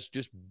Georgia has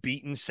just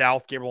beaten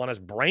South Carolina's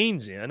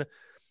brains in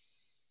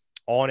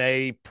on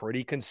a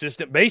pretty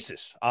consistent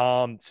basis.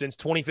 Since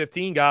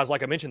 2015, guys,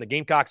 like I mentioned, the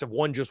Gamecocks have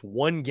won just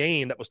one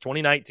game. That was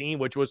 2019,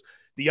 which was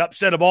the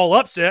upset of all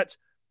upsets.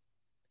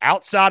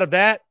 Outside of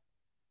that,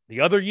 the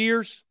other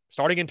years,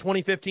 Starting in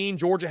 2015,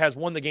 Georgia has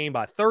won the game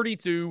by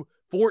 32,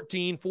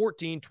 14,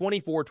 14,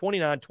 24,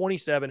 29,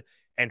 27,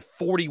 and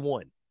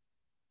 41.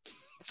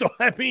 So,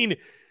 I mean,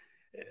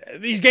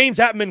 these games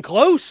haven't been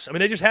close. I mean,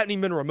 they just haven't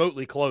even been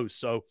remotely close.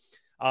 So,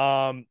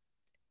 a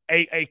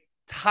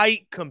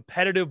tight,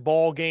 competitive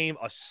ball game,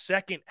 a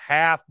second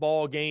half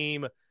ball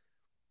game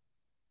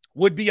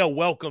would be a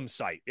welcome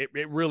sight.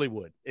 It really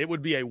would. It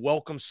would be a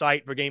welcome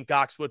sight for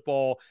Gamecocks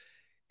football.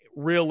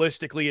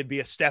 Realistically, it'd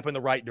be a step in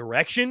the right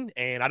direction,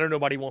 and I don't know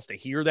nobody wants to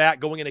hear that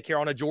going into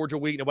Carolina Georgia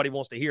week. Nobody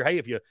wants to hear, hey,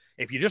 if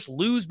you just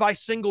lose by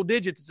single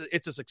digits,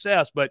 it's a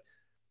success. But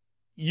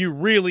you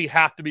really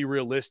have to be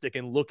realistic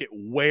and look at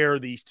where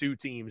these two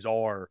teams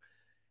are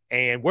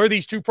and where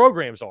these two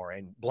programs are,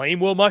 and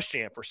blame Will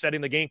Muschamp for setting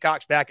the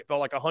Gamecocks back. It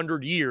felt like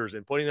 100 years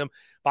and putting them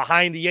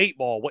behind the eight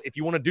ball. If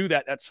you want to do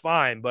that, that's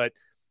fine. But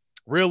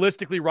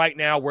realistically, right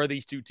now, where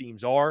these two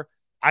teams are,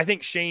 I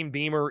think Shane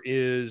Beamer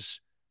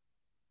is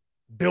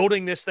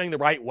building this thing the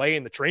right way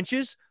in the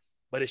trenches,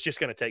 but it's just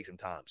going to take some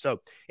time.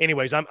 So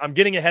anyways, I'm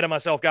getting ahead of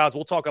myself, guys.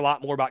 We'll talk a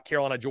lot more about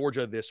Carolina,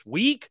 Georgia this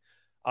week.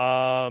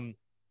 40.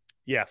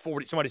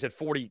 Somebody said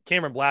 40.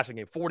 Cameron Blasting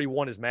game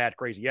 41 is mad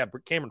crazy. Yeah,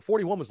 Cameron,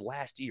 41 was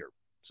last year.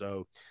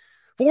 So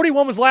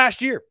 41 was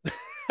last year.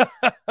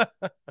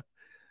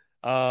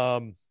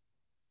 Tommy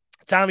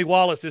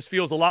Wallace, this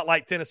feels a lot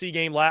like Tennessee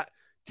game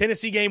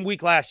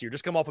week last year.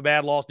 Just come off a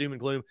bad loss, doom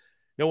and gloom.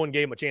 No one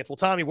gave him a chance. Well,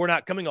 Tommy, we're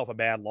not coming off a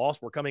bad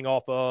loss. We're coming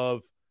off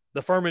of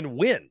the Furman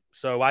win.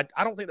 So I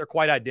don't think they're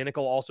quite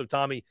identical. Also,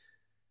 Tommy,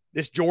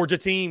 this Georgia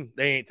team,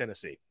 they ain't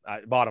Tennessee.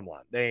 Bottom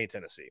line, they ain't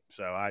Tennessee.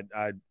 So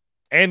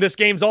and this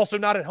game's also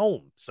not at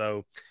home.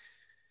 So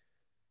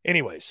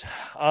anyways,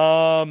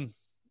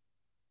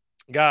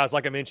 guys,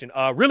 like I mentioned,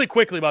 really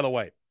quickly, by the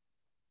way,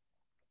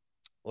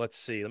 let's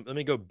see. Let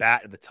me go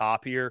back to the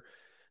top here.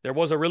 There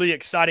was a really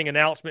exciting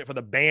announcement for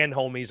the band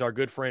homies. Our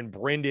good friend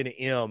Brendan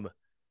M.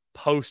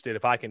 posted,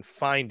 if I can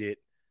find it.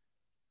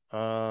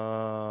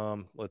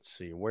 Let's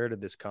see. Where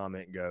did this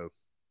comment go?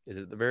 Is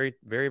it at the very,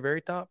 very,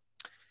 very top?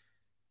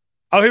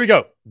 Oh, here we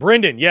go.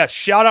 Brendan, yes.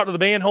 Shout out to the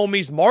band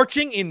homies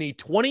marching in the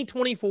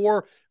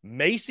 2024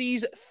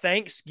 Macy's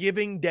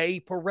Thanksgiving Day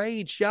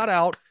Parade. Shout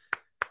out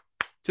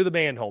to the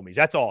band homies.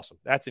 That's awesome.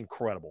 That's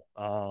incredible.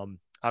 I'm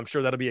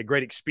sure that'll be a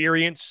great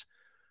experience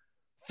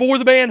for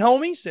the band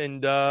homies.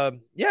 And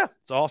yeah,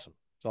 it's awesome.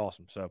 It's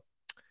awesome. So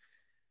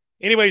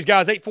anyways,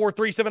 guys,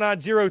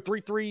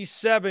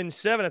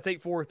 843-790-3377. That's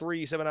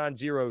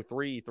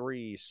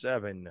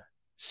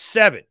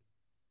 843-790-3377.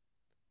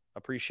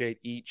 Appreciate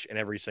each and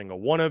every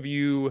single one of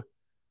you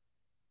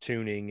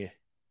tuning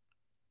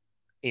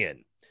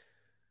in.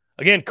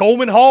 Again,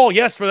 Coleman Hall.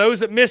 Yes, for those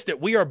that missed it,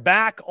 we are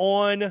back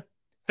on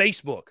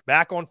Facebook,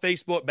 back on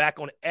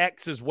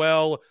X as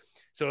well.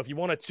 So if you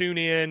want to tune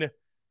in,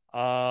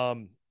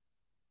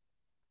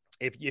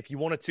 if you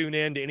want to tune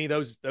in to any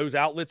of those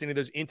outlets, any of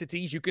those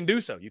entities, you can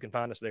do so. You can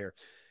find us there.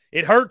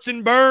 It hurts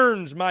and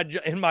burns, my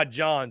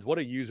Johns. What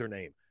a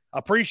username.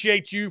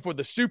 Appreciate you for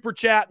the super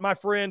chat, my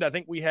friend. I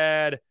think we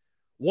had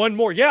one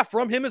more. Yeah,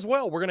 from him as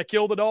well. We're going to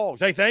kill the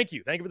dogs. Hey, thank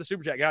you. Thank you for the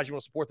super chat, guys. You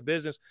want to support the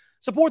business,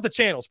 support the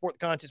channel, support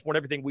the content, support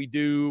everything we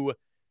do.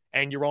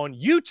 And you're on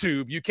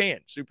YouTube, you can.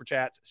 Super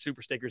chats,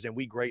 super stickers, and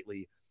we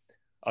greatly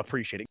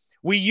appreciate it.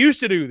 We used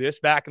to do this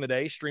back in the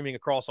day, streaming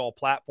across all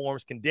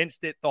platforms,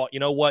 condensed it, thought, you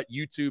know what,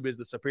 YouTube is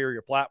the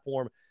superior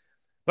platform.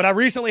 But I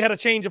recently had a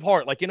change of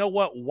heart. Like, you know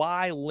what,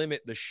 why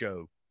limit the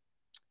show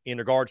in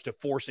regards to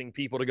forcing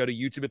people to go to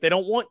YouTube if they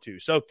don't want to?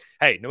 So,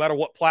 hey, no matter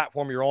what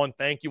platform you're on,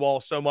 thank you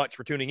all so much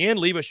for tuning in.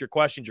 Leave us your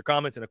questions, your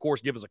comments, and, of course,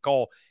 give us a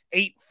call,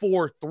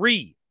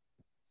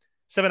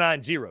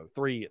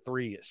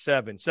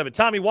 843-790-3377.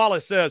 Tommy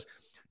Wallace says,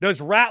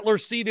 does Rattler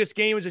see this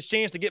game as a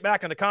chance to get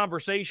back in the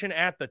conversation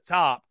at the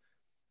top?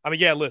 I mean,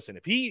 yeah, listen,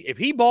 if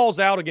he balls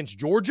out against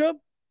Georgia,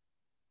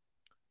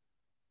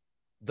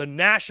 the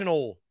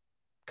national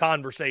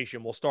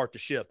conversation will start to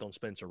shift on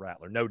Spencer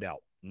Rattler. No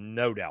doubt.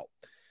 No doubt.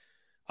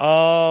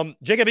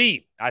 Jacob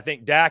E., I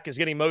think Dak is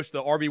getting most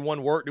of the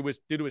RB1 work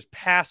due to his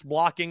pass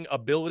blocking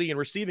ability and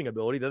receiving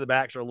ability. The other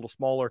backs are a little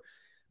smaller.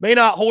 May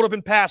not hold up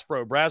in pass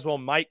pro.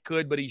 Braswell might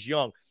could, but he's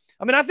young.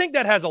 I mean, I think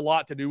that has a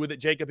lot to do with it,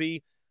 Jacob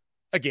E.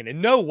 Again,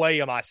 in no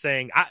way am I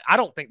saying I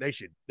don't think they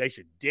should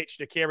ditch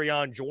to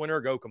Kerryon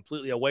Joyner, go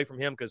completely away from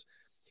him, because,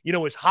 you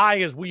know, as high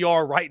as we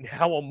are right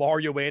now on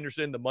Mario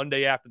Anderson the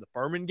Monday after the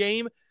Furman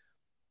game,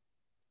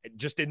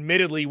 just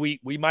admittedly we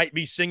might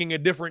be singing a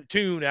different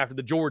tune after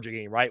the Georgia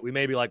game, right? We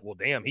may be like, well,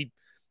 damn, he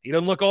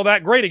doesn't look all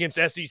that great against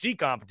SEC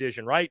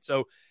competition, right?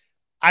 So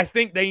I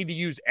think they need to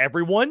use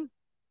everyone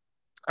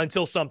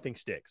until something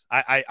sticks.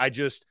 I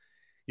just,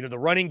 you know, the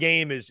running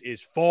game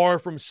is far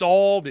from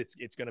solved.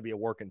 It's going to be a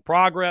work in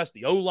progress.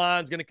 The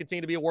O-line is going to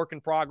continue to be a work in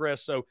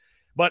progress. So,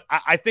 but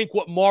I think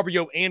what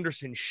Mario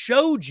Anderson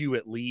showed you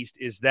at least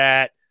is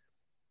that,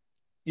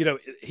 you know,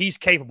 he's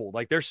capable.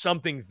 Like, there's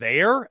something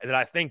there that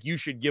I think you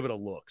should give it a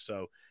look.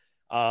 So,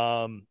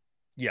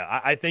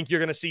 yeah, I think you're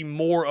going to see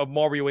more of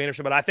Mario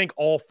Anderson, but I think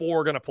all four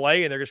are going to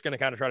play, and they're just going to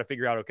kind of try to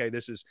figure out, okay,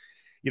 this is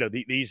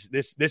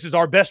this is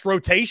our best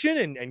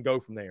rotation and go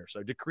from there.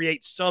 So to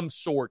create some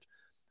sort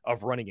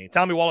of running game.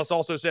 Tommy Wallace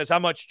also says how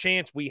much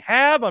chance we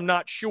have, I'm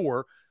not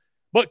sure,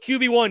 but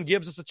QB1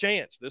 gives us a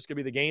chance. This could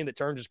be the game that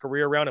turns his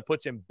career around and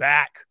puts him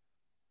back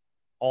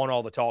on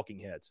all the talking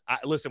heads.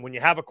 Listen, when you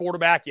have a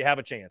quarterback, you have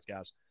a chance,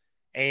 guys.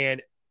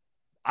 And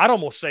I'd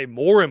almost say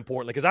more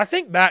importantly, because I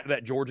think back to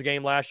that Georgia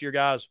game last year,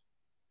 guys,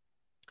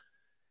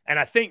 and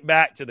I think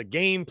back to the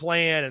game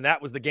plan, and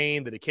that was the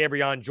game that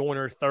Ke'Bryan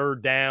Joyner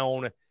third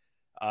down,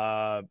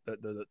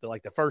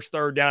 the first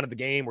third down of the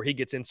game where he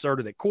gets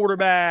inserted at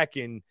quarterback,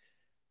 and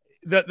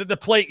the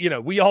play,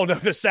 we all know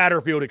the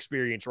Satterfield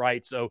experience,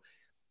 right? So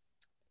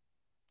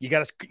you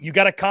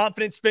got a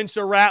confident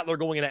Spencer Rattler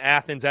going into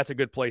Athens. That's a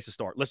good place to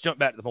start. Let's jump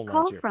back to the phone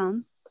lines here.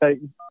 From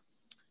Peyton.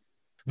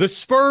 The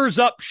Spurs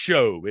Up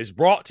Show is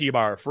brought to you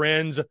by our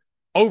friends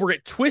over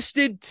at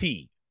Twisted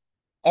Tea.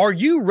 Are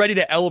you ready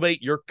to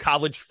elevate your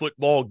college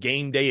football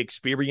game day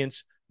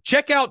experience?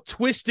 Check out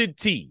Twisted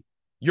Tea,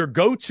 your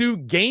go-to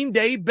game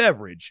day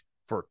beverage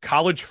for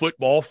college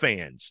football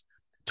fans.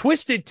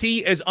 Twisted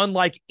Tea is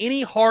unlike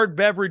any hard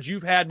beverage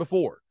you've had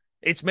before.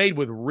 It's made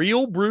with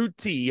real brewed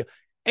tea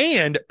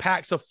and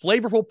packs a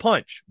flavorful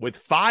punch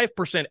with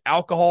 5%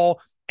 alcohol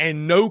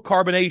and no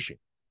carbonation,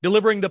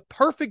 delivering the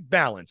perfect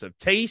balance of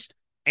taste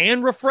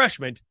and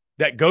refreshment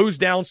that goes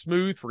down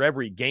smooth for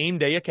every game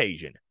day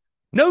occasion.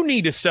 No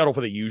need to settle for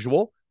the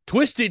usual.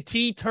 Twisted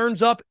Tea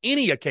turns up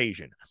any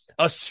occasion,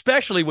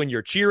 especially when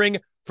you're cheering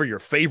for your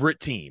favorite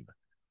team.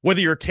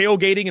 Whether you're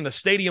tailgating in the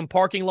stadium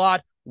parking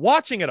lot,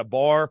 watching at a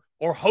bar,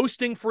 or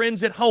hosting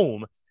friends at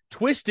home,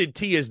 Twisted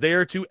Tea is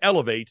there to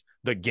elevate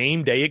the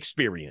game day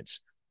experience.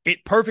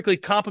 It perfectly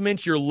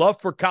complements your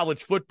love for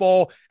college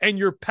football and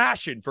your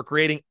passion for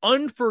creating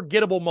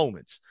unforgettable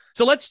moments.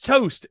 So let's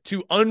toast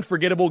to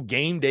unforgettable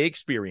game day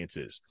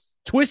experiences.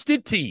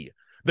 Twisted Tea,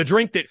 the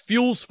drink that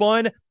fuels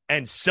fun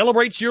and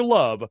celebrates your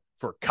love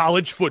for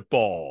college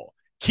football.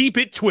 Keep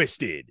it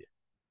twisted.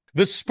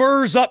 The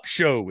Spurs Up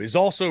Show is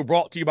also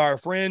brought to you by our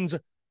friends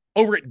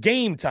over at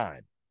Game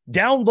Time.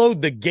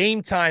 Download the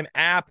Game Time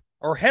app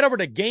or head over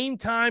to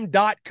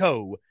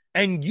gametime.co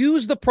and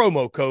use the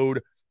promo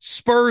code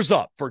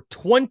SPURSUP for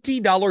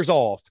 $20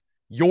 off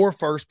your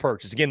first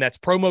purchase. Again, that's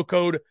promo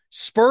code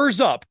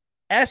SPURSUP,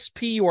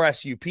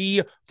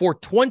 SPURSUP, for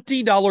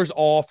 $20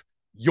 off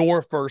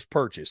your first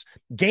purchase.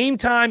 Game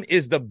Time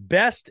is the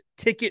best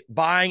ticket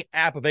buying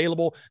app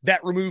available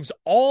that removes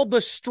all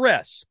the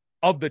stress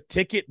of the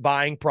ticket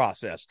buying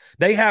process.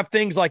 They have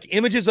things like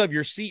images of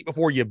your seat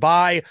before you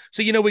buy,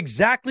 so you know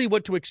exactly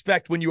what to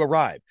expect when you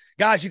arrive.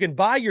 Guys, you can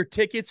buy your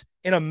tickets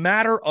in a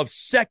matter of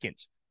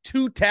seconds.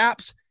 2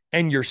 taps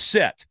and you're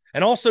set.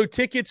 And also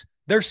tickets,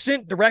 they're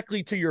sent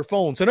directly to your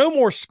phone. So no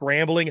more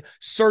scrambling,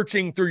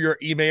 searching through your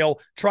email,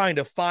 trying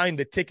to find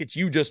the tickets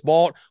you just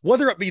bought,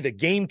 whether it be the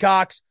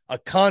Gamecocks, a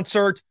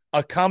concert,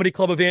 a comedy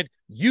club event,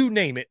 you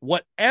name it,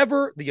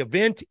 whatever the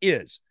event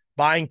is,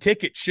 buying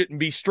tickets shouldn't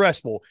be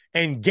stressful,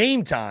 and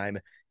Game Time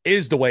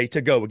is the way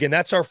to go. Again,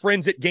 that's our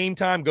friends at Game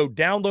Time. Go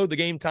download the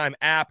Game Time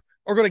app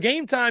or go to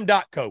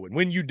gametime.co. And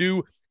when you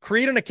do,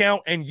 create an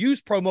account and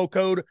use promo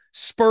code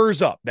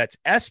SPURSUP. That's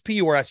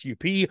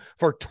SPURSUP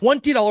for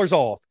 $20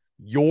 off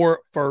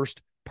your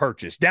first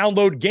purchase.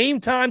 Download Game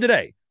Time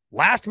today.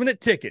 Last-minute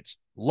tickets,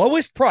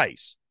 lowest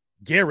price,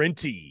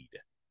 guaranteed.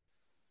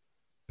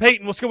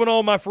 Peyton, what's going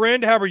on, my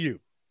friend? How are you?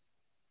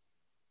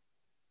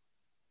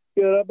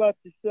 Good. How about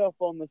yourself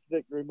on this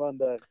Victory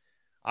Monday?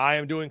 I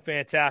am doing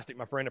fantastic,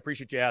 my friend.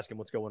 Appreciate you asking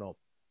what's going on.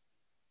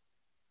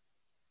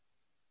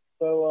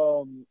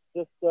 So,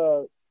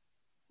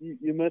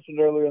 you mentioned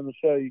earlier in the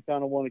show you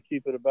kind of want to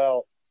keep it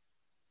about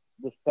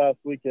this past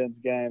weekend's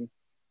game,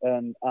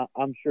 and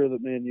I'm sure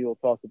that me and you will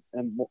talk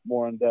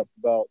more in depth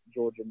about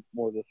Georgia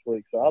more this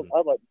week. So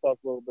I'd like to talk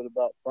a little bit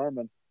about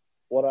Furman,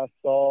 what I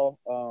saw,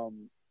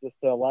 just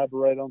to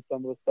elaborate on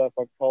some of the stuff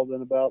I called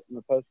in about in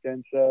the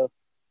post-game show.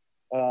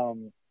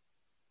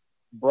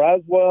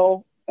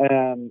 Braswell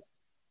and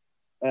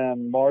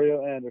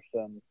Mario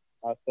Anderson,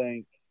 I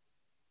think,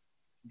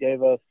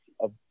 gave us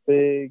a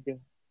big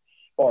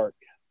spark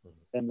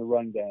in the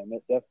run game.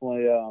 It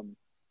definitely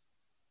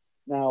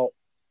now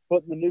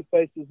putting the new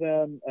faces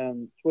in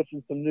and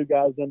switching some new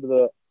guys into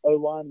the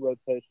O-line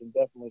rotation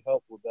definitely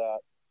helped with that.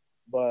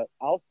 But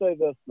I'll say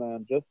this,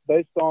 man, just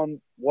based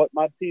on what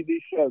my TV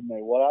showed me,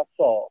 what I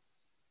saw,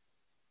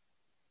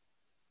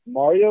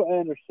 Mario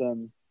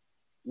Anderson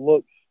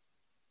looks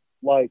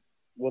like,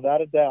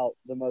 without a doubt,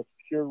 the most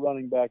pure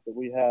running back that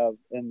we have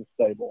in the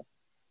stable.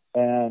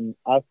 And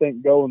I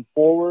think going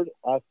forward,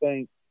 I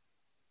think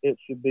it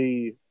should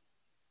be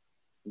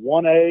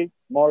 1A,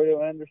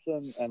 Mario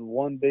Anderson, and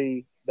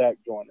 1B, Dak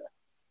Joyner.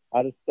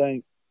 I just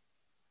think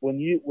when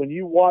you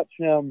watch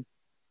him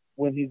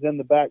when he's in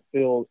the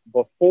backfield,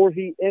 before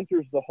he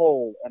enters the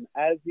hole and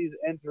as he's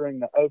entering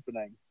the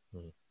opening,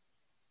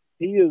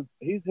 he's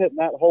hitting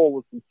that hole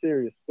with some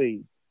serious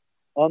speed.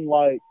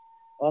 Unlike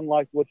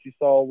what you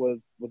saw with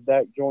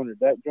Dak Joyner.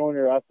 Dak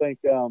Joyner, I think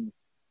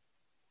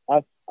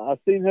I've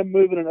seen him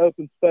move in an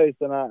open space,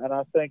 and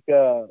I think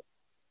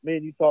me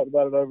and you talked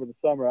about it over the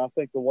summer. I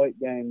think the weight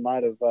gain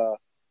might have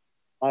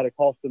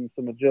cost him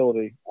some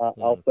agility.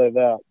 I'll say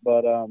that.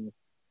 But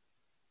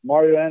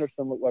Mario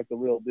Anderson looked like the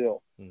real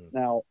deal.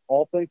 Now,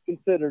 all things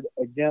considered,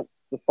 against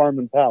the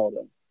Furman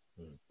Paladins,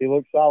 he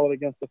looked solid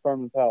against the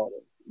Furman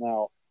Paladins.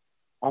 Now,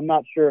 I'm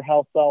not sure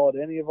how solid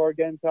any of our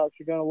Gamecocks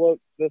are going to look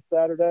this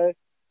Saturday,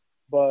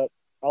 but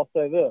I'll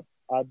say this: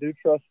 I do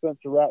trust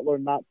Spencer Rattler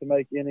not to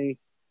make any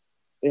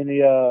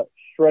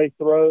stray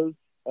throws,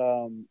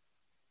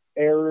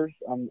 errors.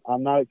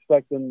 I'm not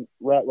expecting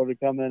Rattler to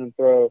come in and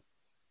throw.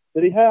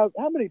 How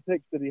many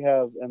picks did he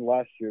have in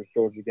last year's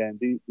Georgia game?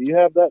 Do you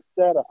have that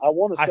stat? I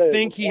want to say I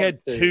think he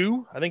had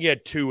two. I think he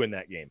had two in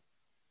that game.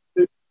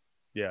 Two.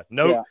 Yeah.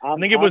 No. Yeah, I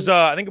think it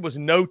was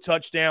no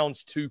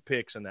touchdowns, 2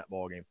 picks in that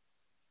ball game.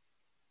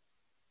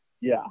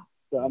 Yeah.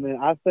 So, I mean,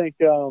 I think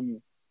I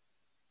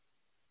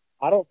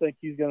don't think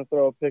he's going to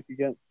throw a pick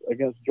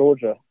against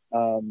Georgia.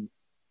 I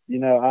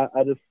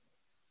just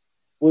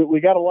we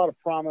got a lot of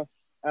promise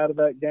out of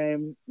that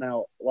game.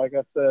 Now, like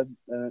I said,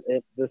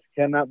 this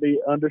cannot be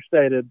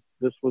understated.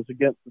 This was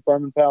against the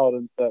Furman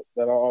Paladins that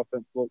our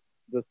offense looked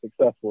this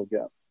successful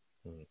against.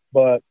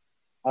 But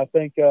I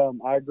think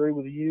I agree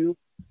with you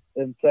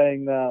in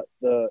saying that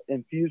the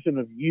infusion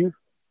of youth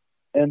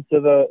into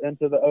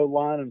the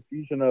O-line,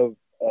 infusion of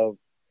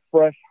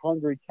fresh,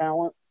 hungry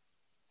talent,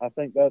 I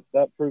think that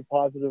proved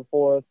positive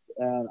for us,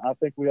 and I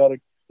think we ought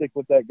to stick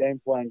with that game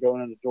plan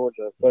going into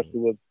Georgia, especially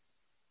with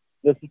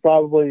this is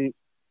probably,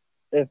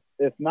 if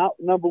not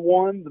number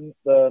one,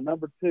 the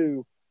number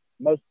 2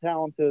 most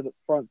talented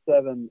front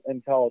 7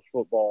 in college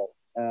football.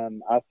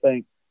 And I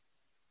think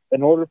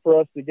in order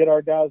for us to get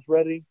our guys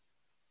ready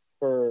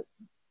for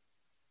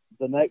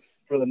the next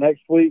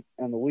week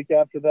and the week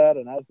after that,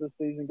 and as this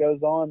season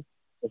goes on,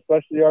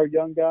 especially our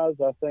young guys,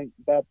 I think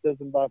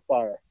baptism by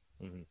fire.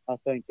 I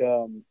think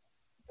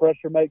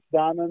pressure makes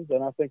diamonds,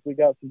 and I think we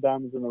got some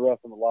diamonds in the rough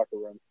in the locker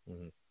room.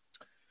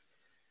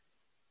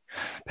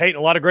 Peyton,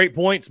 a lot of great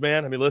points,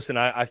 man. I mean, listen,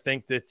 I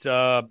think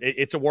that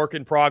it's a work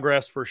in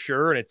progress for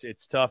sure, and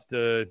it's tough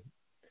to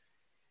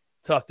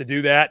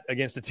do that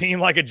against a team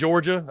like a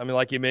Georgia. I mean,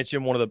 like you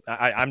mentioned,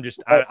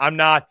 I'm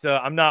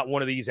not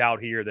one of these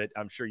out here that,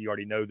 I'm sure you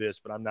already know this,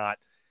 but I'm not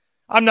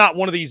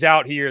one of these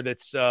out here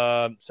that's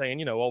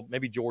saying, well,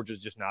 maybe Georgia's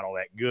just not all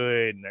that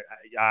good. And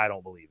I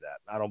don't believe that.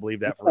 I don't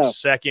believe that for a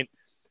second.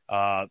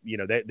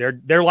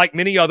 They're like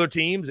many other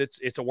teams.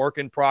 It's a work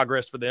in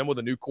progress for them with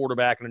a new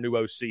quarterback and a new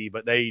OC,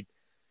 but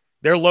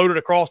they're loaded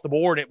across the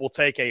board. And it will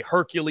take a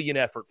Herculean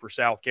effort for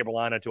South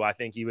Carolina to, I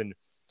think, even,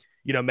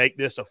 make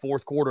this a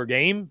fourth quarter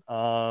game.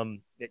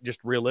 Just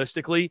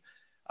realistically,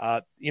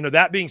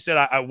 that being said,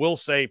 I will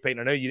say, Peyton,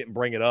 I know you didn't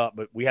bring it up,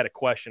 but we had a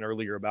question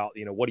earlier about,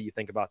 what do you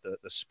think about the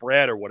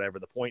spread or whatever,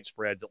 the point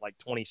spreads at like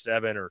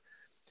 27 or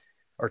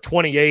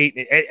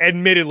 28.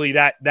 Admittedly,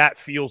 that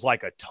feels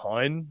like a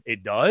ton.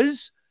 It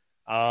does.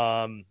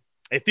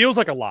 It feels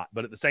like a lot,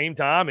 but at the same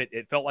time,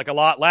 it felt like a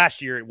lot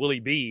last year at Willie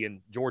B,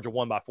 and Georgia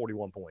won by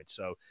 41 points.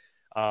 So,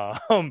 I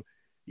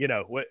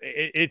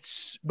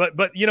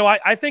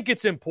think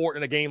it's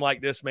important in a game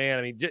like this, man.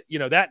 I mean,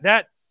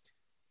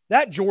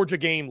 that Georgia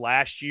game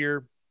last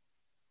year,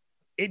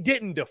 it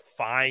didn't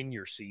define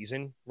your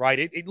season, right?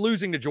 It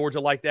losing to Georgia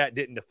like that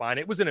didn't define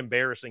it. It was an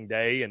embarrassing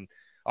day and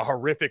a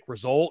horrific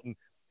result,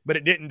 but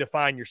it didn't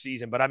define your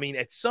season. But I mean,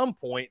 at some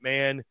point,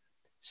 man,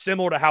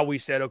 similar to how we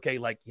said, okay,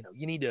 like,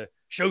 you need to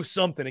show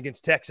something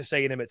against Texas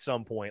A&M at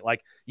some point.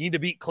 Like, you need to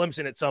beat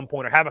Clemson at some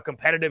point or have a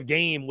competitive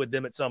game with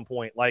them at some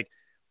point. Like,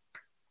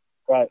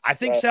 right, I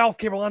think South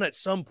Carolina at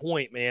some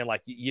point, man,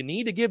 like, you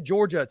need to give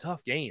Georgia a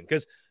tough game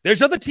because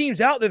there's other teams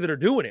out there that are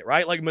doing it,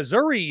 right? Like,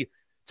 Missouri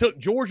took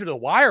Georgia to the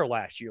wire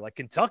last year. Like,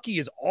 Kentucky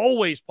is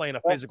always playing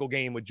a physical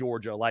game with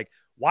Georgia. Like,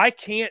 why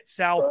can't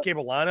South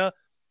Carolina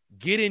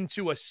get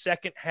into a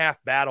second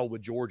half battle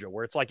with Georgia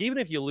where it's like, even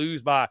if you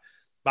lose by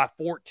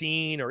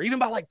 14 or even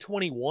by like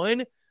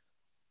 21,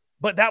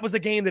 but that was a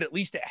game that at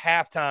least at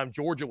halftime,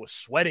 Georgia was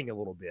sweating a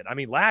little bit. I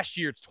mean, last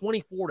year it's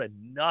 24-0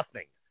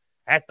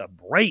 at the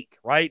break,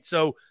 right?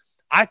 So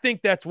I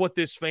think that's what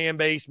this fan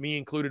base, me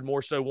included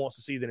more so, wants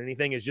to see than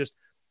anything is just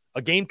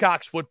a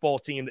Gamecocks football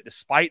team that,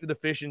 despite the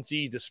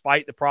deficiencies,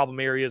 despite the problem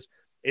areas,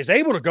 is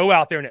able to go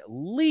out there and at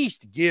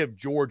least give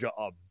Georgia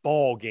a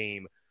ball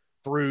game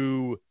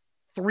through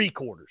 3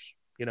 quarters.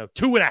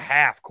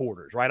 2.5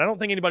 quarters, right? I don't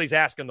think anybody's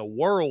asking the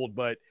world,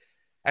 but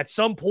at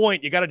some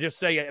point you got to just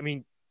say, I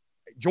mean,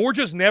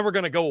 Georgia's never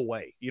going to go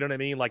away. You know what I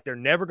mean? Like, they're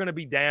never going to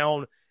be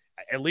down,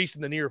 at least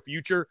in the near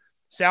future.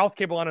 South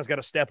Carolina's got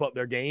to step up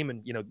their game,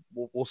 and,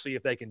 we'll see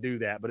if they can do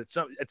that. But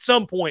at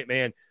some point,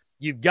 man,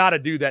 you've got to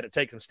do that to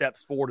take some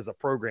steps forward as a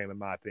program, in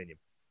my opinion.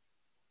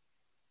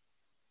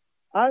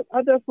 I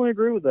definitely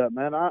agree with that,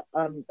 man.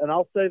 And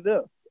I'll say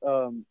this.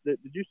 Did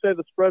you say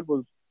the spread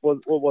was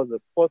what was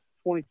it, plus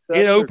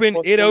 27?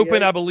 It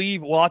opened, I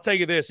believe. Well, I'll tell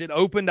you this. It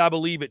opened, I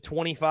believe, at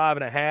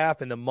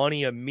 25.5, and the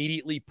money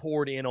immediately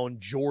poured in on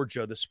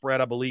Georgia. The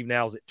spread, I believe,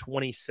 now is at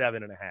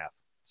 27.5.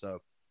 So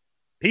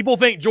people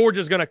think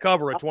Georgia's going to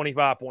cover a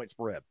 25-point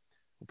spread.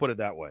 We'll put it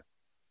that way.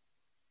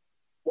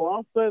 Well,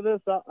 I'll say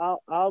this.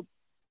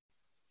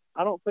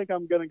 I don't think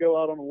I'm going to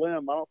go out on a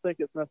limb. I don't think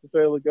it's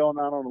necessarily going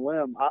out on a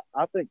limb.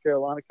 I think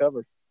Carolina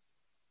covers.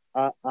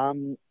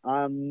 I'm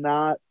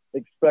not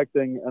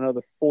expecting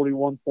another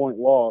 41-point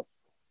loss.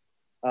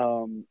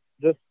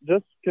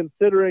 Just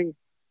considering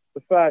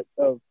the fact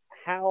of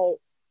how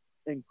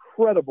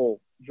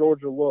incredible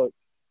Georgia looked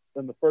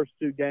in the first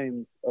two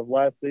games of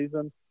last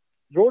season.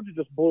 Georgia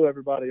just blew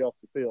everybody off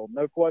the field.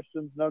 No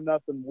questions, no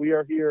nothing. We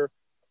are here.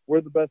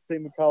 We're the best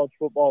team in college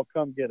football.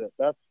 Come get it.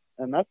 That's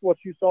what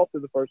you saw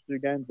through the first two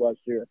games last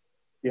year.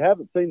 You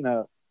haven't seen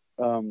that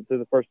through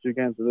the first two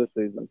games of this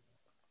season.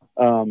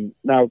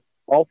 Now,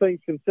 all things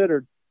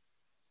considered,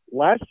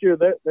 last year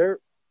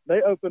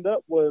they opened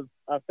up with,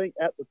 I think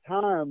at the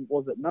time,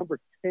 was it number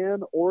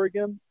 10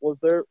 Oregon? Was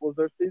their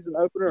season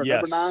opener? Or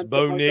yes,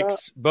 number 9?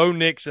 Bo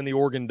Nix and the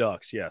Oregon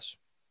Ducks. Yes.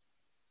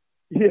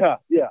 Yeah.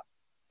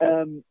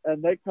 And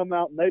they come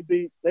out and they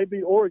beat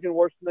Oregon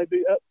worse than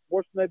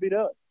they beat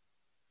us.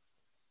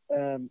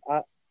 And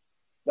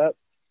that's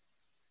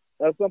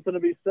something to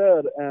be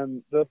said.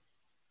 And just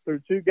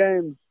through two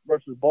games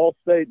versus Ball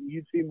State and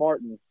UT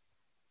Martin,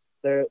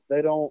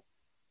 they don't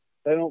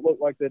look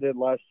like they did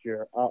last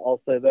year.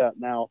 I'll say that.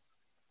 Now,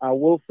 I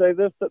will say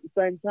this at the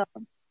same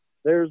time.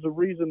 There's a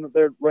reason that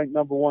they're ranked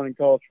number 1 in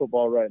college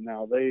football right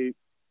now.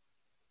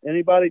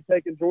 Anybody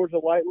taking Georgia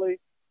lightly,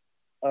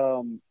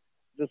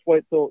 just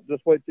wait till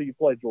you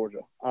play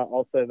Georgia.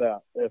 I'll say that.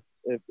 If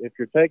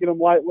you're taking them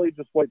lightly,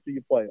 just wait till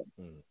you play them.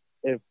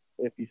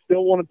 If you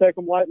still want to take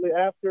them lightly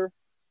after,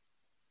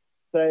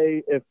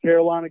 say if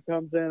Carolina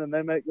comes in and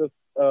they make this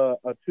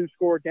a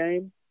 2-score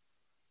game,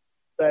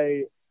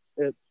 say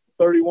it's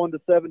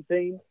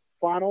 31-17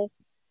 final,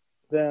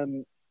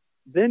 then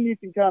you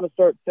can kind of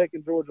start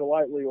taking Georgia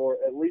lightly, or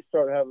at least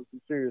start having some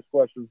serious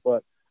questions.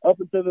 But up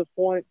until this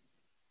point,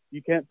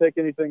 you can't take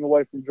anything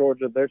away from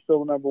Georgia. They're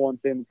still the number 1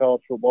 team in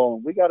college football,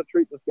 and we got to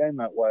treat this game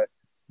that way.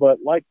 But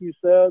like you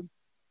said,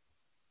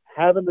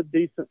 having a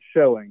decent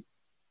showing,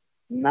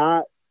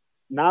 not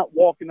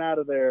walking out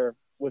of there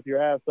with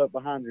your ass up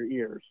behind your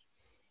ears.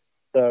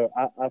 So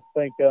I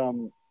think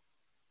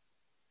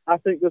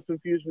this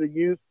infusion of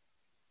youth,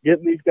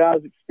 getting these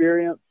guys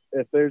experience.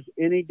 If there's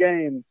any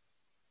game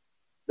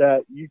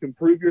that you can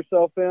prove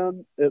yourself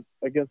in, it's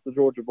against the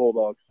Georgia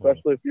Bulldogs,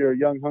 especially if you're a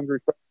young, hungry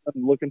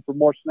freshman looking for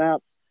more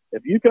snaps.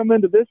 If you come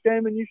into this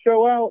game and you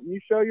show out and you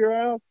show your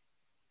ass,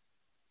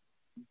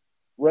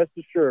 rest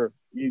assured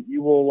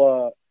you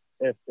will,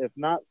 if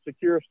not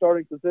secure a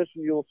starting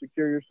position, you will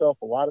secure yourself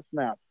a lot of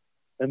snaps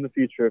in the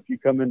future if you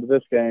come into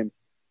this game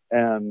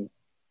and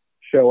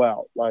show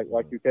out like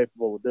you're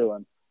capable of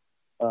doing.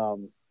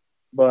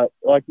 But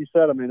like you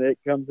said, I mean, it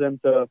comes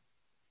into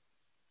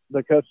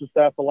the coaching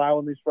staff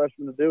allowing these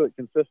freshmen to do it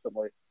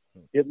consistently,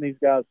 getting these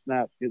guys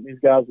snaps, getting these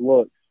guys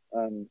looks,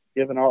 and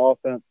giving our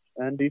offense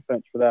and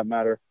defense, for that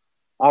matter,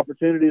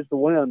 opportunities to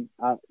win.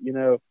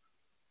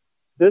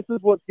 This is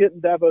what's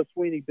getting Dabo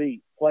Swinney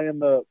beat, playing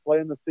the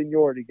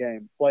seniority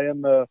game,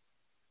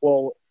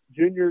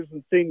 juniors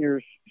and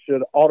seniors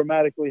should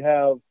automatically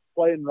have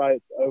playing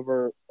rights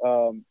over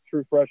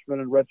true freshmen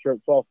and redshirt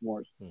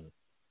sophomores.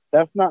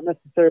 That's not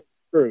necessarily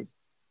true.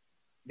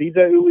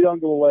 DJ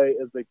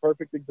Uiagalelei is a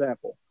perfect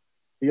example.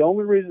 The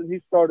only reason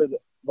he started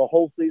the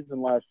whole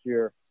season last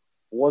year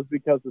was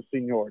because of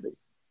seniority.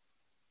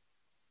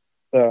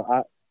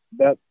 So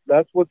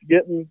that's what's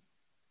getting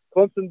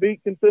Clemson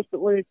beat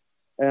consistently,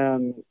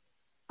 and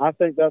I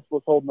think that's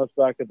what's holding us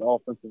back at the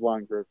offensive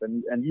line group,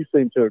 and you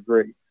seem to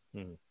agree.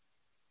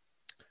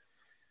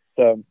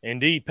 So,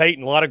 indeed,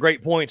 Peyton, a lot of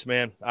great points,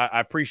 man. I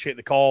appreciate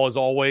the call as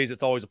always.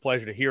 It's always a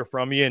pleasure to hear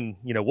from you, and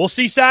we'll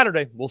see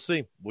Saturday. We'll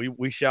see.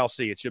 We shall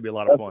see. It should be a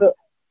lot of fun.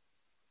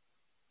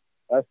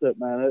 That's it,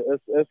 man.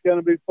 It's going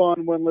to be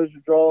fun, win, lose,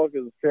 or draw,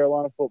 because it's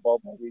Carolina football,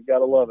 man. You got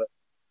to love it.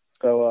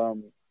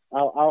 So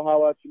I'll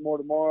holler at you more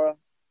tomorrow.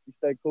 You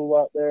stay cool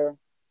out there.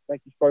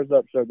 Thank you, Spurs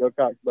Up Show. Go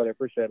Cox, buddy.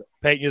 Appreciate it.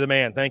 Peyton, you're the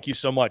man. Thank you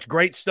so much.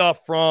 Great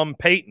stuff from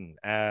Peyton,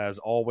 as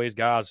always,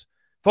 guys.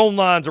 Phone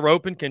lines are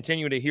open.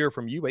 Continue to hear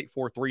from you,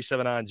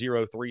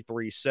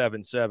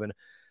 843-790-3377.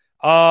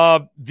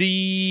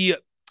 The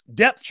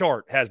depth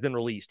chart has been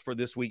released for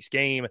this week's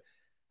game.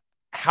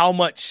 How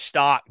much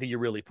stock do you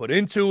really put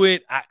into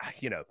it? I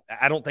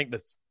don't think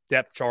the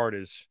depth chart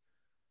has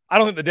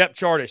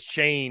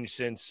changed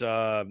since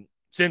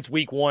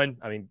week one.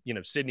 I mean,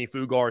 Sidney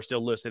Fugar is still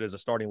listed as a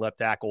starting left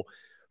tackle.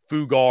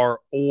 Fugar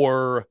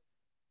or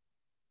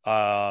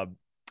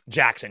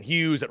Jackson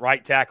Hughes at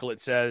right tackle, it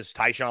says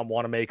Tyshawn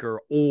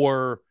Wanamaker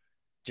or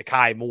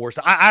Ja'Kai Moore.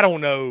 So I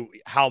don't know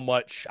how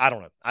much. I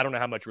don't know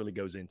how much really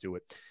goes into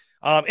it.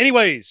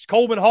 Anyways,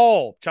 Coleman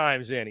Hall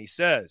chimes in. He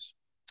says,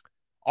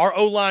 our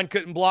O-line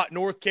couldn't block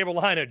North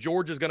Carolina.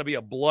 Georgia's going to be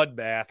a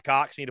bloodbath.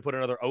 Cox need to put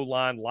another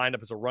O-line lined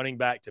up as a running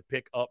back to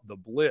pick up the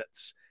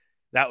blitz.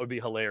 That would be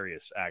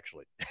hilarious,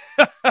 actually.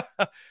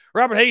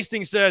 Robert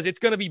Hastings says it's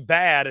going to be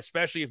bad,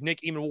 especially if Nick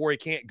Emmanwori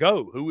can't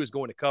go. Who is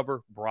going to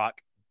cover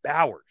Brock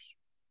Bowers?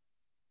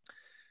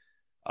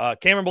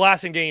 Cameron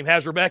Blasingame,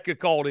 has Rebecca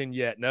called in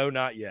yet? No,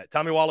 not yet.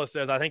 Tommy Wallace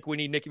says, I think we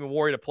need Nick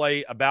Emmanwori to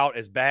play about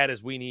as bad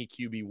as we need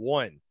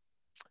QB1.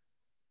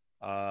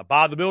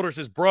 Bob the Builder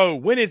says, bro,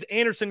 when is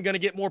Anderson going to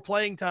get more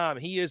playing time?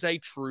 He is a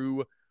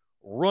true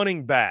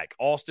running back.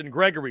 Austin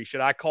Gregory,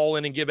 should I call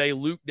in and give a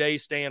Luke Day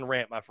stand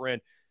rant, my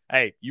friend?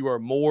 Hey, you are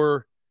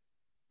more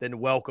than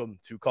welcome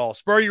to call.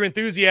 Spur Your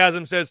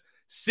Enthusiasm says,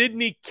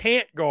 Sydney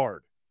can't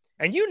guard.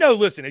 And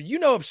listen,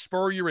 if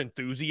Spur Your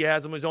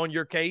Enthusiasm is on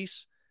your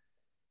case,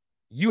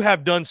 you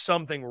have done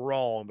something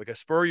wrong, because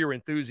Spur Your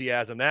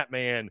Enthusiasm, that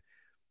man,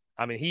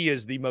 he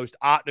is the most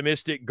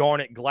optimistic,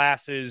 garnet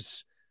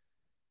glasses,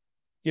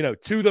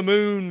 to the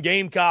moon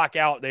Gamecock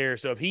out there.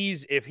 So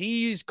if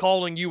he's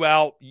calling you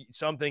out,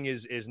 something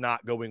is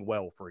not going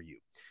well for you.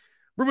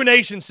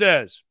 Ruination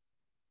says,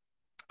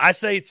 I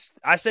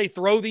say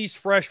throw these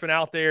freshmen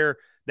out there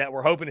that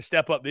we're hoping to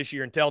step up this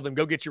year and tell them,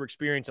 go get your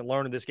experience and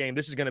learn in this game.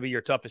 This is going to be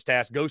your toughest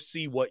task. Go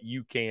see what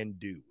you can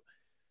do.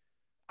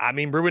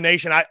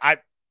 Ruination,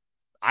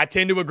 I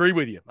tend to agree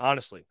with you,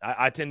 honestly.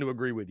 I tend to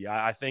agree with you.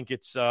 I think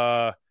it's,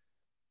 why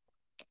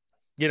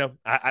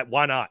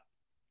not?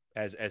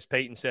 As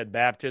Peyton said,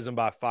 baptism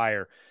by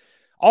fire.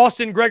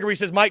 Austin Gregory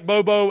says Mike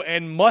Bobo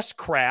and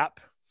Muscrap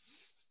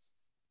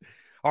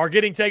are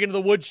getting taken to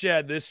the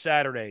woodshed this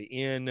Saturday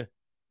in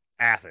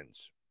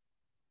Athens.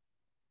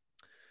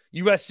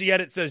 USC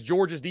Edit says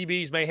Georgia's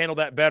DBs may handle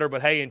that better,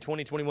 but hey, in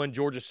 2021,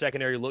 Georgia's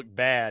secondary looked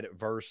bad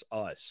versus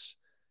us.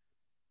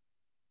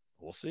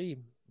 We'll see.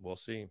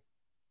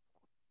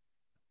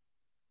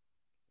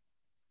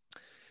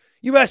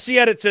 USC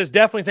Edit says,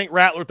 definitely think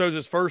Rattler throws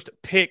his first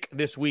pick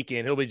this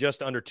weekend. He'll be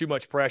just under too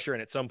much pressure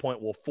and at some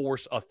point will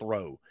force a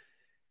throw.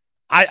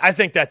 I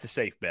think that's a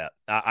safe bet.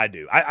 I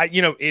do.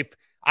 If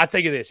I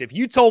tell you this, if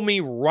you told me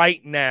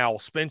right now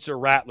Spencer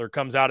Rattler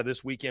comes out of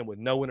this weekend with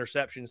no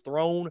interceptions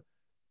thrown,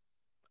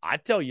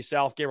 I'd tell you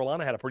South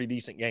Carolina had a pretty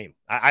decent game.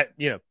 I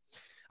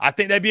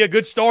think that'd be a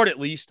good start at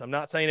least. I'm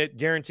not saying it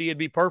guarantee it'd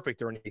be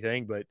perfect or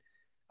anything, but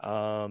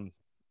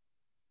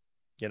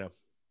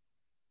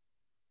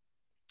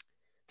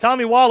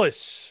Tommy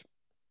Wallace,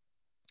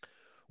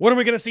 when are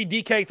we going to see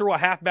DK throw a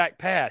halfback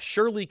pass?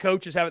 Surely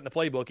coaches have it in the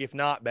playbook, if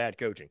not bad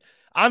coaching.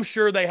 I'm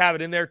sure they have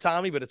it in there,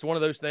 Tommy, but it's one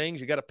of those things.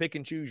 You got to pick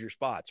and choose your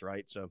spots,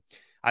 right? So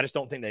I just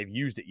don't think they've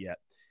used it yet.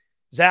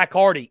 Zach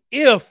Hardy,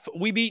 if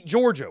we beat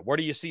Georgia, where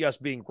do you see us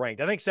being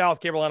ranked? I think South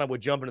Carolina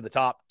would jump into the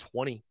top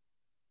 20.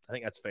 I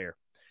think that's fair.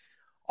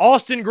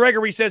 Austin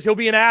Gregory says he'll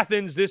be in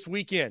Athens this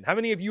weekend. How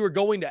many of you are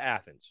going to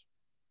Athens?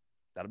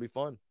 That'll be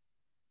fun.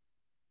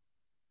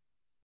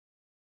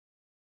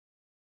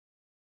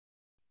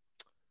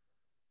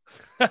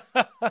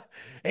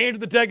 Andrew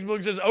the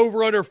textbook says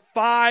over under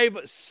 5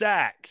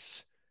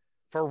 sacks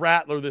for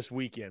Rattler this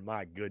weekend.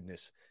 My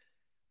goodness.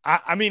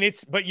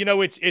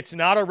 It's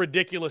not a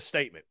ridiculous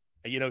statement.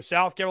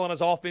 South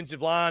Carolina's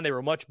offensive line, they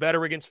were much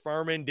better against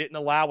Furman, didn't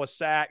allow a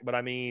sack, but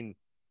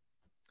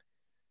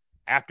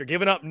after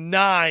giving up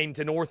 9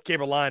 to North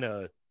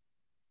Carolina,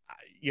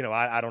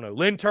 I don't know.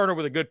 Lynn Turner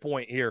with a good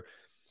point here.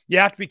 You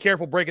have to be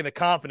careful breaking the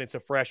confidence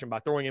of freshmen by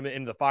throwing him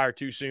into the fire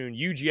too soon.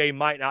 UGA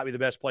might not be the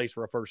best place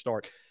for a first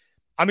start.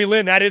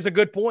 Lynn, that is a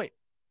good point.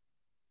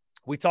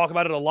 We talk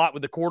about it a lot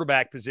with the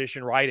quarterback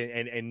position, right?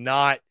 And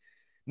not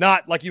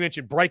like you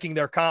mentioned, breaking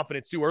their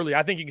confidence too early.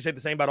 I think you can say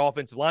the same about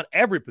offensive line,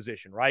 every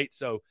position, right?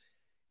 So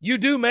you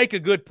do make a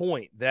good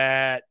point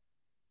that,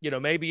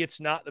 maybe it's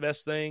not the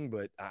best thing,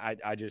 but I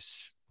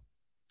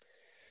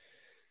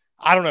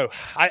don't know.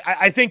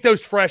 I think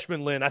those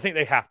freshmen, Lynn, I think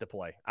they have to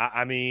play.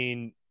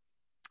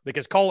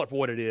 Because call it for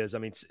what it is.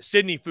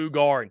 Sidney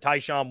Fugar and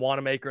Tyshawn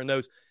Wanamaker and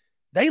those,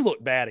 they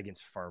look bad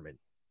against Furman,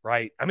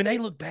 right? They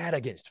look bad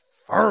against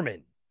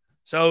Furman.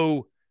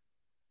 So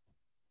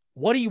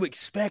what do you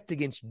expect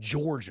against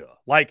Georgia?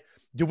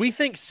 Do we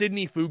think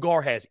Sidney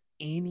Fugar has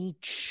any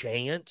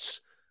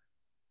chance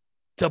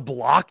to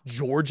block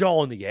Georgia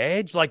on the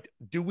edge?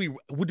 Do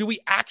we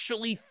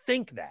actually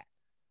think that?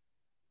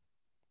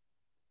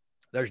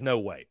 There's no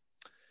way.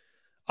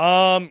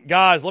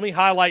 Guys, let me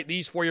highlight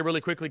these for you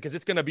really quickly because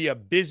it's going to be a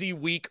busy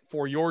week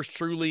for yours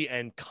truly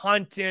and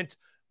content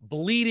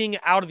bleeding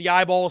out of the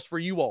eyeballs for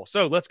you all.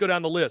 So let's go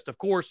down the list. Of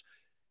course,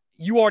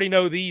 you already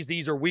know these.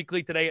 These are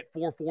weekly. Today at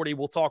 4:40,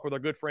 we'll talk with our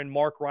good friend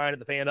Mark Ryan at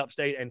the Fan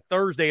Upstate. And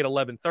Thursday at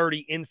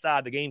 11:30,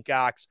 inside the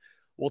Gamecocks,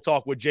 we'll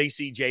talk with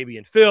JC, JB,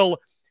 and Phil.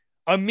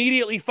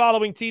 Immediately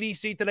following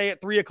TDC today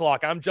at 3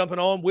 o'clock, I'm jumping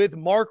on with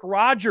Mark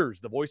Rogers,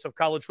 the voice of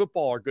college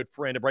football, our good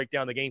friend, to break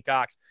down the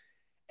Gamecocks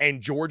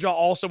and Georgia.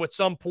 Also, at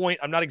some point,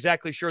 I'm not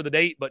exactly sure the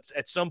date, but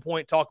at some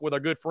point, talk with our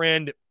good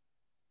friend,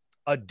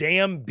 A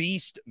Damn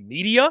Beast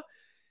Media.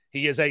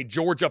 He is a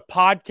Georgia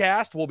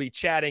podcast. We'll be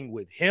chatting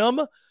with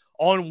him.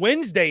 On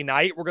Wednesday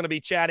night, we're going to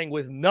be chatting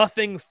with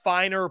Nothing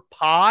Finer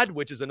Pod,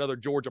 which is another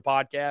Georgia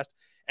podcast.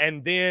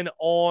 And then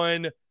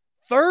on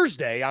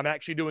Thursday, I'm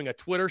actually doing a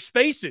Twitter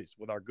Spaces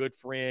with our good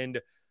friend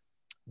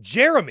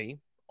Jeremy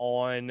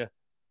on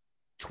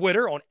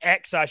Twitter, on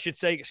X, I should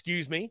say,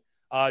 doing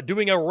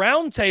a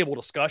roundtable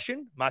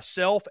discussion,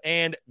 myself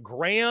and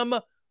Graham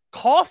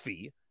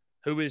Coffee,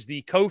 who is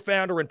the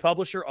co-founder and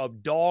publisher of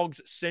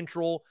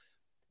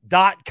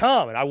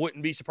DogsCentral.com. And I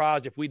wouldn't be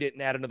surprised if we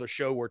didn't add another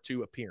show or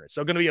two appearance.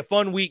 So going to be a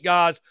fun week,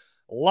 guys.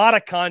 A lot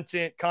of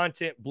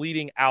content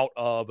bleeding out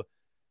of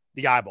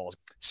the eyeballs.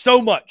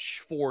 So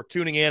much for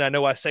tuning in. I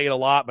know I say it a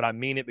lot, but I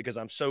mean it because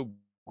I'm so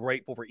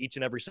grateful for each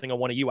and every single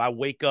one of you. I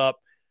wake up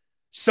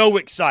so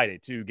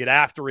excited to get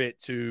after it,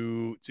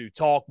 to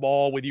talk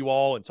ball with you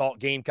all and talk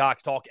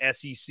Gamecocks, talk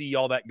SEC,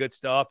 all that good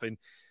stuff. And,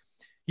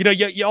 you know,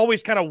 you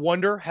always kind of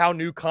wonder how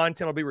new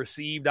content will be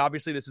received.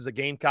 Obviously, this is a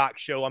Gamecock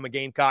show. I'm a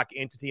Gamecock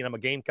entity and I'm a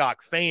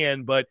Gamecock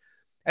fan. But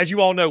as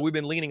you all know, we've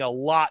been leaning a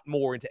lot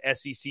more into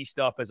SEC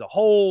stuff as a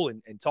whole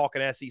and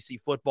talking SEC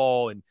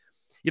football. And,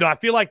 you know, I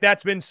feel like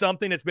that's been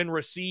something that's been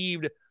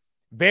received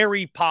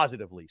very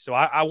positively. So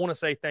I want to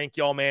say thank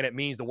y'all, man. It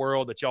means the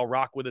world that y'all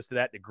rock with us to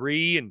that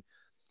degree. And,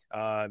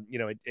 you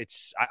know,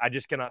 I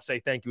just cannot say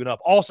thank you enough.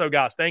 Also,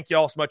 guys, thank you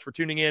all so much for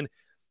tuning in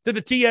to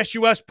the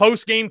TSUS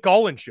post-game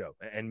call-in show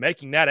and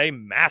making that a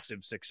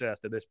massive success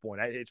to this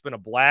point. It's been a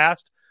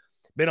blast,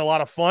 been a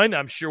lot of fun.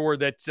 I'm sure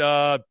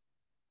that,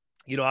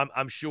 you know,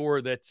 I'm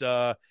sure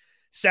that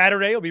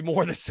Saturday will be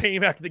more of the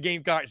same after the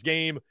Gamecocks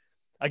game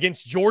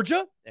against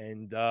Georgia.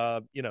 And,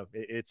 you know,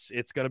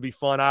 it's going to be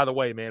fun either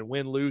way, man.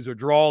 Win, lose, or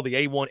draw.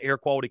 The A1 Air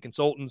Quality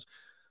Consultants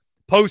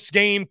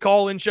post-game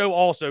call-in show.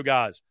 Also,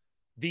 guys,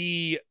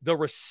 the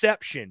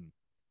reception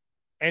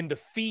and the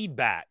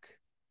feedback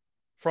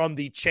from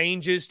the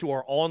changes to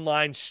our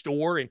online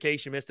store, in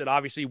case you missed it,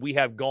 obviously we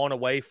have gone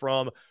away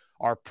from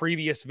our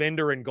previous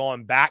vendor and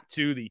gone back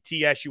to the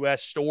TSUS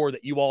store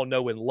that you all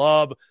know and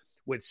love,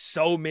 with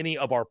so many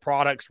of our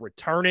products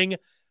returning.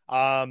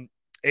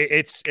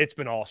 It's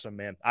been awesome,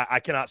 man. I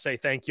cannot say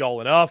thank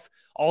y'all enough.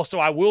 Also,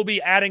 I will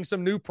be adding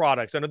some new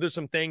products. I know there's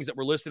some things that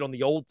were listed on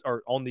the old,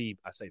 or on the,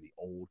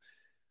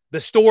 the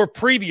store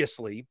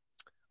previously,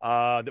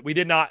 that we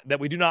do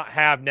not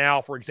have now.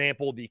 For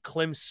example, the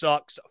Clem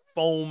Sucks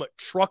foam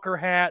trucker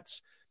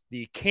hats,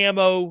 the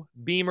camo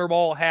Beamer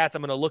ball hats.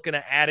 I'm going to look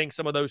into adding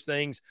some of those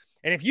things.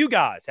 And if you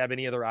guys have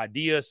any other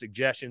ideas,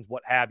 suggestions,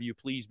 what have you,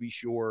 please be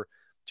sure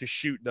to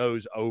shoot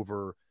those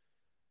over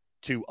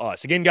to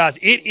us. Again, guys,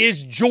 it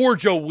is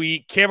Georgia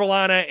week.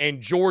 Carolina and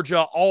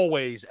Georgia,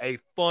 always a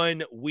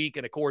fun week.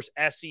 And of course,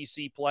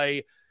 SEC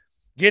play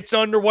gets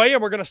underway,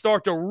 and we're going to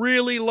start to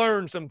really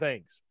learn some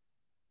things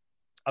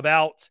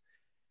about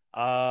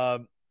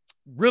about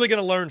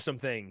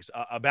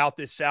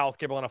this South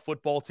Carolina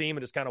football team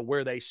and just kind of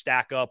where they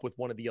stack up with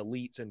one of the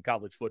elites in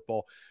college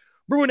football.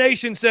 Brewer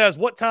Nation says,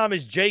 what time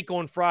is Jake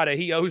on Friday?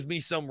 He owes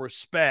me some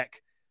respect.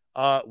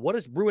 What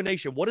is Brewer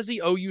Nation? What does he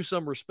owe you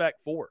some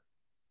respect for?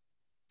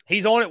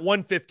 He's on at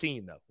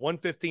 1:15, though.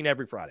 1:15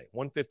 every Friday.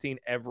 1:15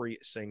 every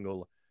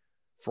single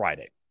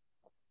Friday.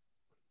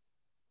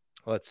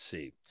 Let's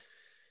see.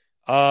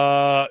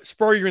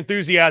 Spur Your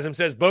Enthusiasm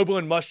says, Bobo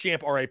and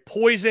Muschamp are a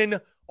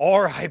poison.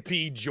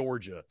 R.I.P.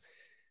 Georgia.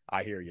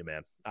 I hear you,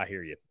 man. I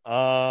hear you.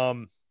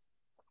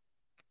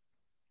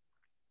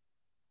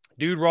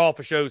 Dude Raw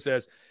for show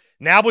says,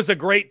 now was a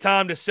great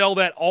time to sell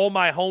that all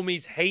my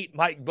homies hate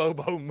Mike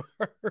Bobo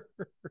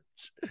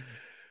merch.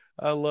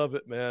 I love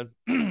it, man.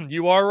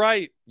 You are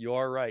right. You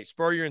are right.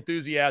 Spur Your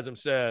Enthusiasm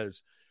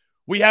says,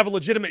 we have a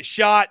legitimate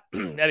shot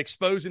at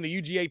exposing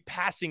the UGA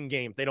passing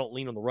game if they don't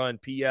lean on the run.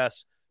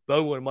 P.S.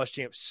 Bobo and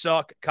Muschamp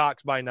suck.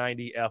 Cox by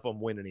 90. F them,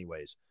 win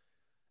anyways.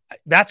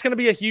 That's going to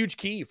be a huge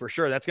key for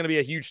sure. That's going to be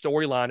a huge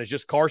storyline, is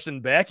just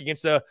Carson Beck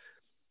against an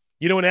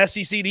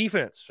SEC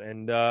defense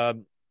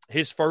and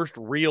his first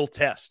real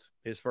test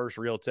in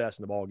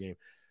the ball game.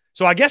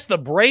 So I guess the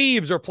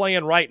Braves are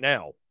playing right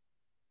now,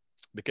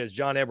 because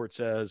John Everett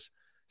says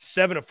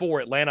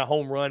 7-4 Atlanta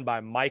home run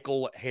by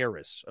Michael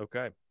Harris.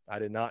 Okay. I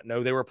did not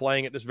know they were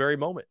playing at this very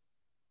moment.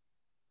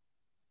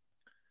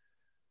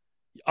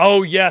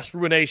 Oh, yes,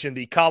 Ruination,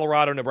 the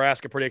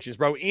Colorado-Nebraska predictions.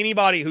 Bro,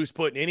 anybody who's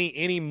putting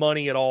any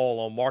money at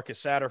all on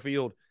Marcus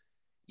Satterfield,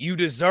 you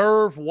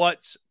deserve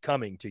what's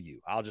coming to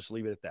you. I'll just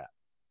leave it at that.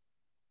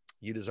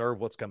 You deserve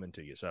what's coming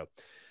to you. So,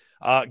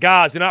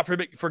 guys, do not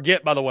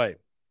forget, by the way,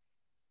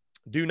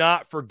 do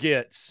not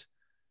forget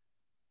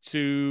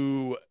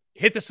to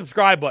hit the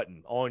subscribe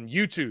button on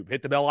YouTube.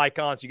 Hit the bell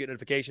icon so you get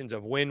notifications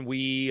of when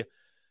we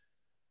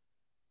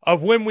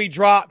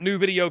drop new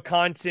video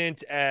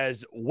content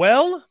as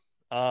well.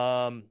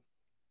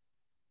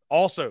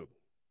 Also,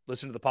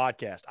 listen to the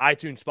podcast,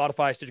 iTunes,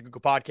 Spotify, Stitcher, Google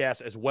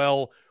Podcasts as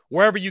well.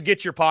 Wherever you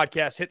get your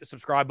podcasts, hit the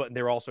subscribe button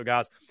there also,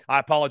 guys. I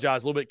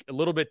apologize, a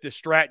little bit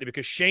distracted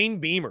because Shane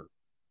Beamer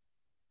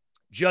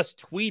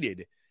just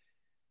tweeted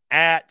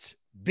at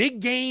Big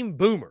Game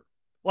Boomer.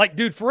 Like,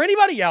 dude, for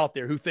anybody out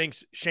there who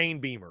thinks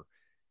Shane Beamer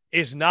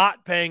is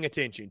not paying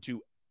attention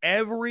to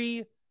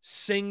every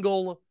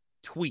single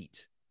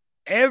tweet,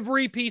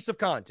 every piece of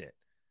content,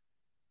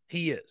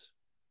 he is.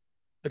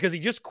 Because he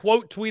just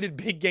quote tweeted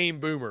Big Game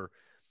Boomer,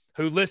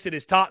 who listed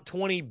his top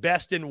 20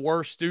 best and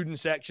worst student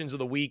sections of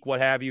the week,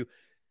 what have you.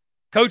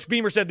 Coach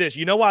Beamer said this,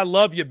 I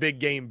love you, Big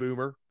Game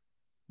Boomer,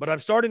 but I'm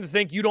starting to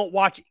think you don't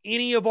watch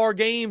any of our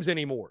games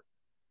anymore.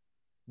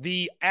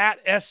 The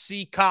at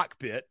SC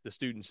Cockpit, the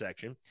student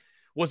section,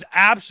 was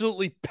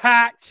absolutely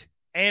packed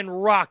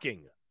and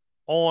rocking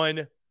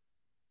on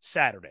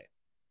Saturday.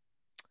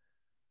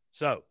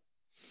 So,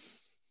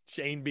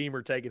 Shane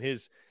Beamer taking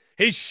his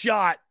his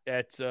shot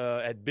at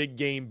Big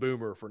Game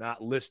Boomer for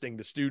not listing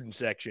the student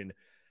section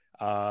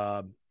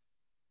as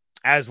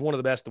one of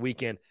the best of the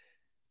weekend.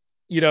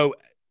 You know,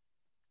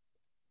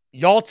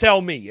 y'all tell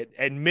me.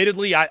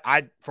 Admittedly,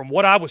 I from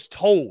what I was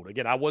told,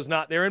 again, I was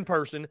not there in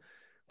person.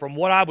 From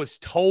what I was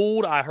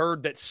told, I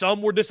heard that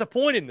some were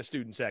disappointed in the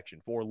student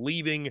section for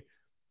leaving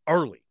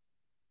early.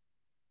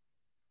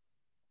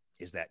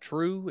 Is that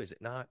true? Is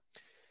it not?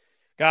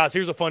 Guys,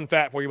 here's a fun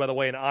fact for you, by the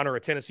way, in honor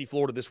of Tennessee,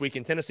 Florida this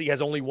weekend. Tennessee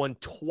has only won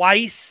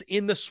twice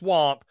in the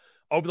Swamp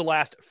over the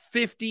last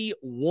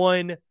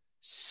 51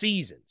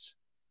 seasons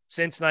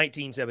since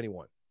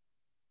 1971.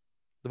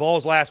 The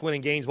Vols' last win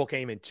in Gainesville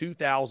came in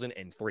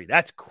 2003.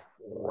 That's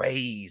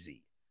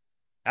crazy.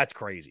 That's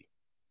crazy.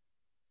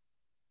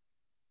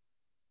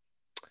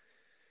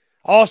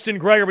 Austin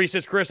Gregory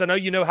says, Chris, I know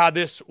you know how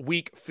this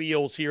week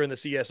feels here in the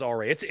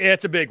CSRA.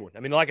 It's a big one. I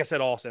mean, like I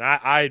said, Austin,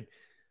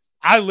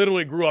 I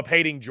literally grew up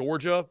hating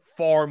Georgia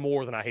far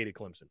more than I hated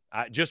Clemson,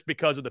 just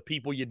because of the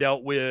people you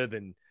dealt with.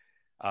 And,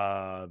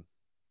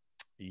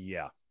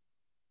 yeah.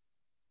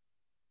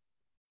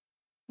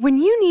 When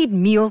you need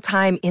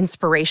mealtime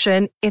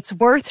inspiration, it's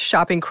worth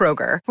shopping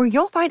Kroger, where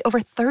you'll find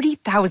over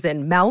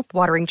 30,000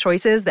 mouth-watering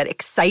choices that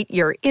excite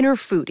your inner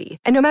foodie.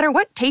 And no matter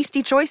what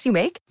tasty choice you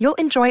make, you'll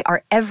enjoy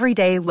our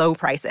everyday low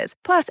prices,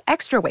 plus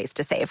extra ways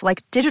to save,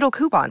 like digital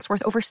coupons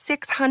worth over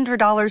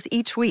 $600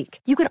 each week.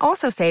 You can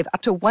also save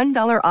up to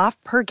 $1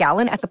 off per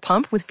gallon at the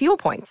pump with fuel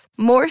points.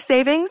 More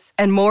savings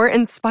and more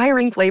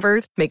inspiring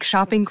flavors make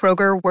shopping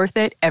Kroger worth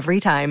it every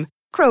time.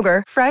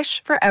 Kroger,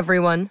 fresh for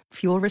everyone.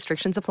 Fuel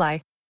restrictions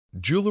apply.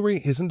 Jewelry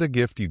isn't a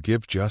gift you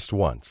give just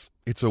once.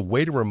 It's a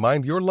way to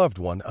remind your loved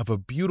one of a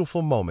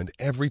beautiful moment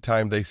every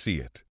time they see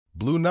it.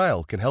 Blue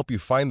Nile can help you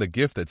find the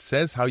gift that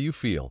says how you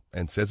feel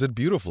and says it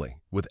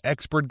beautifully, with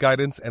expert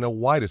guidance and a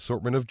wide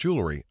assortment of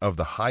jewelry of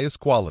the highest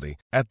quality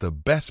at the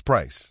best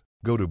price.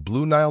 Go to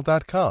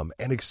BlueNile.com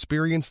and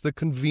experience the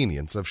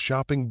convenience of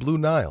shopping Blue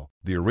Nile,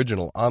 the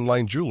original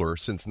online jeweler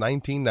since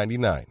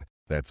 1999.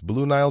 That's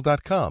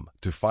BlueNile.com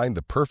to find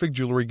the perfect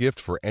jewelry gift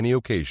for any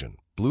occasion.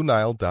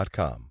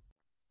 BlueNile.com.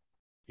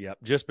 Yep,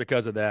 just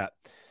because of that.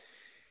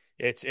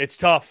 It's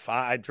tough.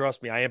 I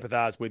trust me, I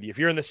empathize with you. If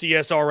you're in the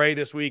CSRA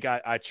this week,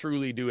 I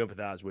truly do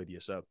empathize with you.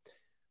 So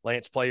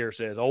Lance Player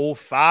says,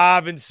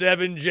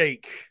 5-7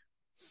 Jake.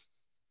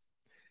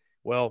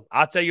 Well,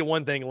 I'll tell you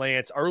one thing,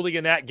 Lance. Early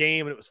in that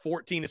game, and it was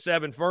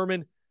 14-7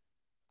 Furman,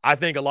 I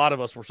think a lot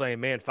of us were saying,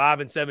 man,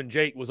 5-7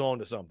 Jake was on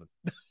to something.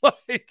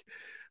 Like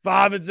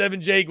 5-7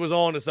 Jake was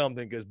on to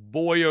something, because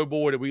boy, oh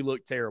boy, did we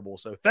look terrible.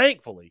 So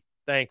thankfully,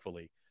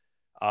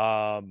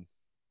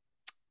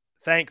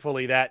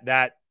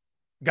 that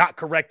got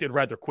corrected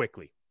rather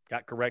quickly.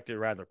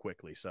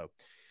 So,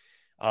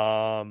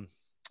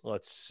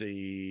 let's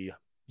see.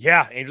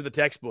 Yeah, Andrew the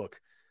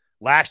textbook.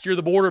 Last year,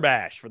 the Border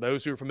Bash. For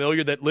those who are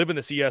familiar that live in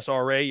the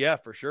CSRA, yeah,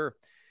 for sure.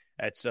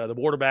 That's the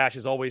Border Bash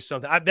is always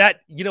something. I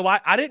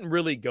didn't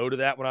really go to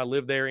that when I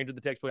lived there, Andrew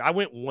the textbook. I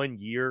went 1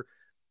 year,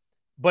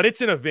 but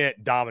it's an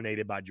event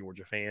dominated by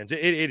Georgia fans.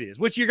 It is,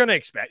 which you're going to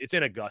expect. It's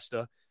in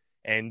Augusta.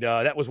 And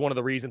that was one of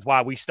the reasons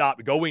why we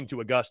stopped going to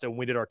Augusta when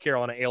we did our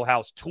Carolina Ale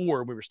House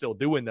tour. We were still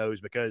doing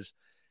those because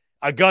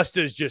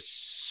Augusta is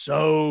just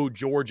so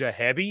Georgia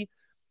heavy.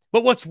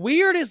 But what's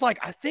weird is, like,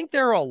 I think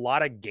there are a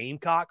lot of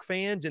Gamecock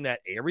fans in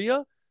that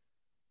area,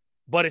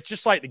 but it's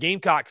just like the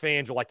Gamecock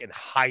fans are like in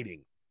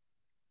hiding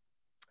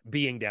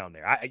being down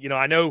there.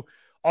 I know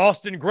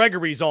Austin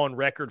Gregory's on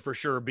record for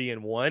sure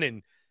being one,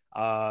 and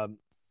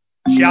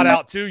shout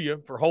out to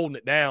you for holding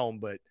it down,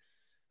 but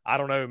I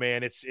don't know,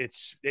 man.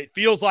 It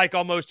feels like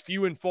almost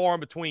few and far in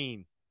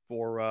between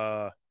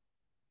for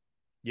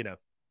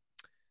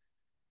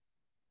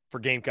for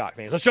Gamecock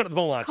fans. Let's shut up the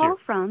phone lines here. Call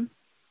from.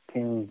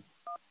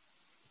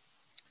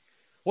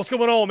 What's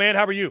going on, man?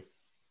 How are you?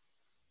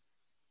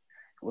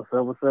 What's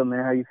up,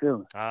 man? How you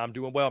feeling? I'm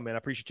doing well, man. I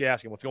appreciate you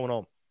asking. What's going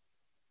on?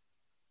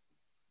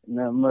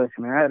 Not much,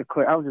 man.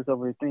 I was just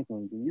over here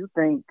thinking, do you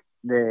think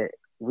that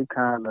we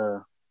kind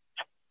of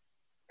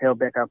held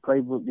back our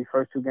playbook these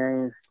first two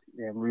games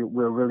and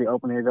we'll really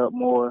open it up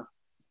more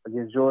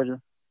against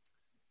Georgia?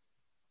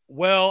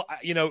 Well,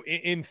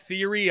 in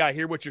theory, I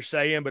hear what you're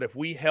saying, but if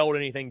we held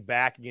anything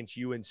back against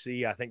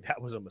UNC, I think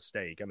that was a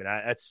mistake. I mean,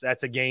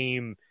 that's a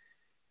game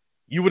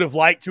you would have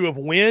liked to have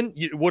won.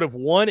 You would have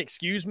won,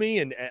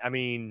 and I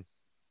mean,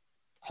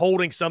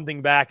 holding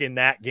something back in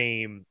that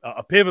game,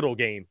 a pivotal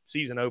game,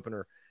 season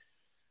opener.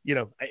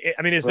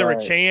 Is there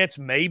a chance?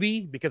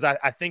 Maybe, because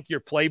I think your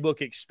playbook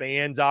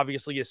expands,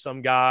 obviously, as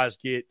some guys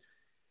get,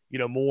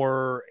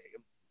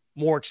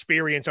 more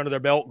experience under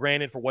their belt,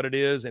 granted, for what it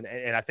is. And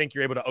I think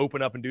you're able to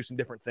open up and do some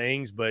different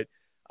things. But,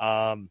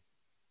 I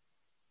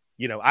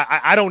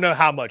don't know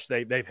how much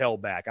they've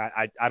held back.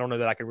 I don't know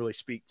that I can really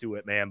speak to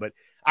it, man. But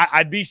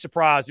I'd be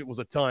surprised it was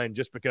a ton,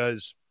 just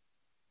because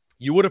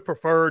you would have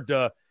preferred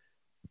to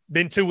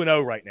been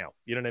 2-0 right now.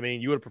 You know what I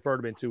mean? You would have preferred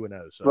to been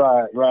 2-0. So,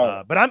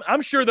 right. But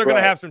I'm sure they're going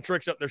to have some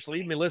tricks up their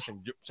sleeve. I mean,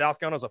 listen, South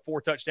Carolina's a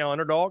 4-touchdown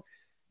underdog.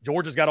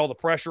 Georgia's got all the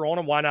pressure on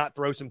them. Why not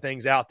throw some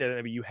things out there that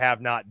maybe you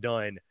have not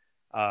done,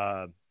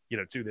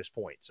 to this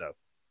point. So.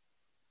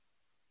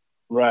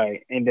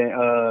 Right. And then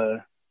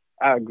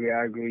I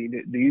agree.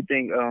 Do you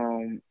think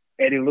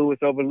Eddie Lewis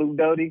over Luke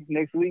Doty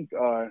next week,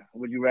 or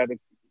would you rather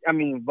 – I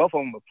mean, both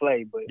of them will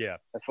play, but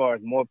as far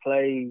as more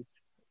plays,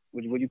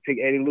 would you pick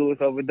Eddie Lewis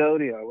over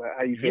Doty, or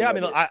how you feel? Yeah, I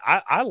mean,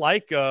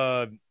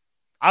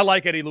 I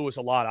like Eddie Lewis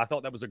a lot. I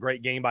thought that was a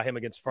great game by him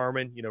against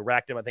Furman.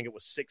 Racked him, I think it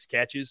was 6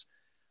 catches.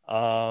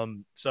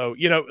 So,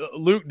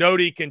 Luke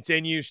Doty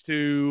continues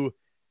to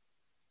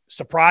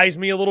surprise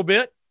me a little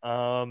bit.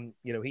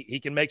 He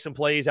can make some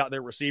plays out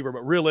there receiver,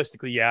 but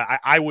realistically,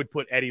 I would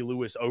put Eddie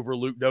Lewis over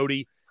Luke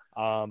Doty.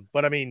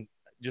 But I mean,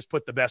 just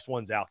put the best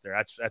ones out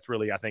there. That's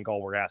really, I think,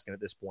 all we're asking at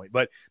this point.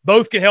 But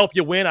both can help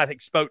you win. I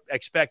think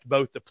expect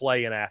both to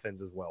play in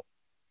Athens as well.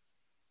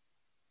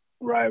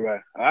 Right. All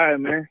right,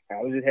 man.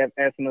 I was just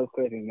asking those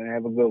questions, man.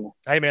 Have a good one.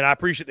 Hey, man, I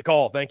appreciate the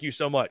call. Thank you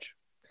so much.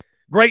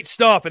 Great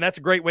stuff, and that's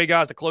a great way,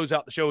 guys, to close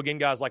out the show. Again,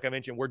 guys, like I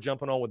mentioned, we're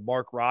jumping on with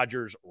Mark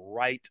Rogers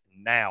right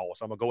now,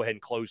 so I'm going to go ahead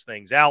and close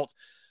things out.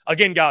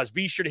 Again, guys,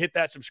 be sure to hit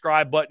that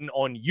subscribe button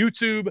on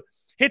YouTube.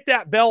 Hit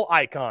that bell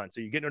icon so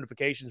you get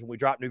notifications when we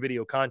drop new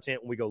video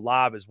content, when we go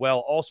live as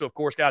well. Also, of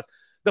course, guys,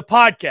 the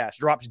podcast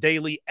drops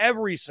daily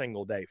every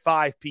single day,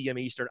 5 p.m.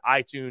 Eastern,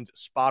 iTunes,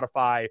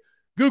 Spotify,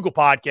 Google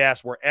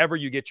Podcasts, wherever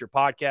you get your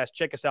podcast.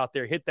 Check us out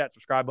there. Hit that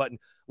subscribe button.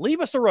 Leave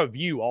us a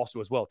review also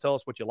as well. Tell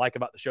us what you like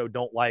about the show,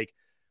 don't like.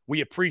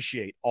 We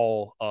appreciate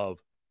all of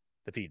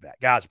the feedback.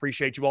 Guys,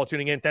 appreciate you all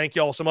tuning in. Thank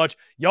you all so much.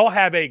 Y'all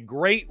have a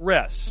great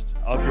rest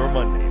of your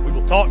Monday. We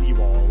will talk to you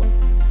all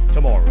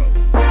tomorrow.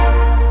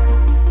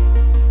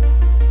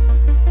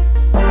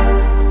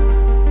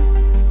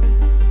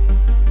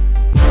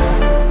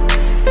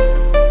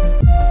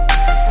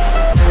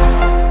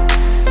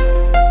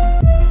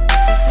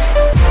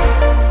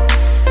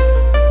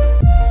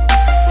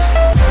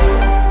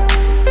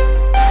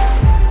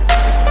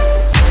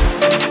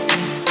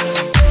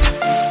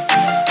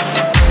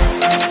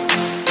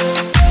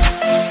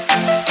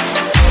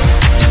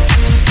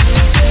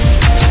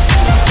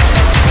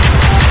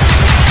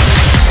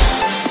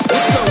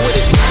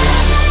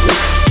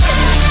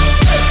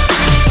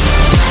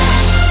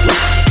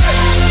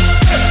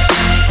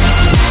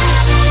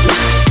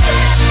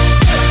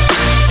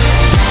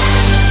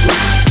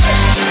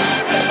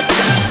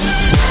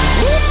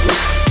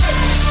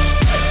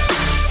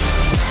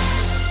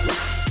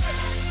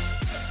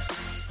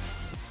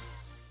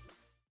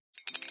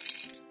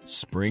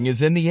 Spring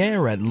is in the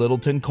air at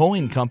Littleton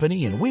Coin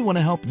Company, and we want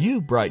to help you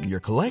brighten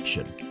your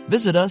collection.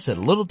 Visit us at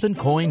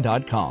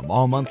littletoncoin.com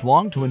all month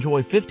long to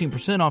enjoy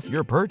 15% off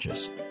your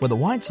purchase. With a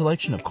wide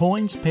selection of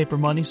coins, paper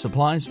money,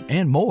 supplies,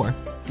 and more,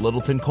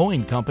 Littleton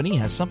Coin Company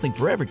has something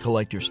for every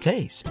collector's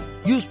taste.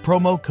 Use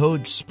promo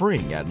code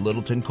SPRING at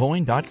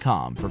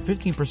littletoncoin.com for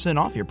 15%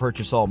 off your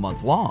purchase all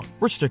month long.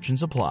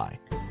 Restrictions apply.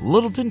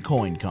 Littleton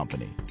Coin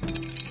Company.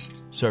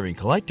 Serving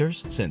collectors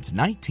since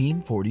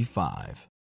 1945.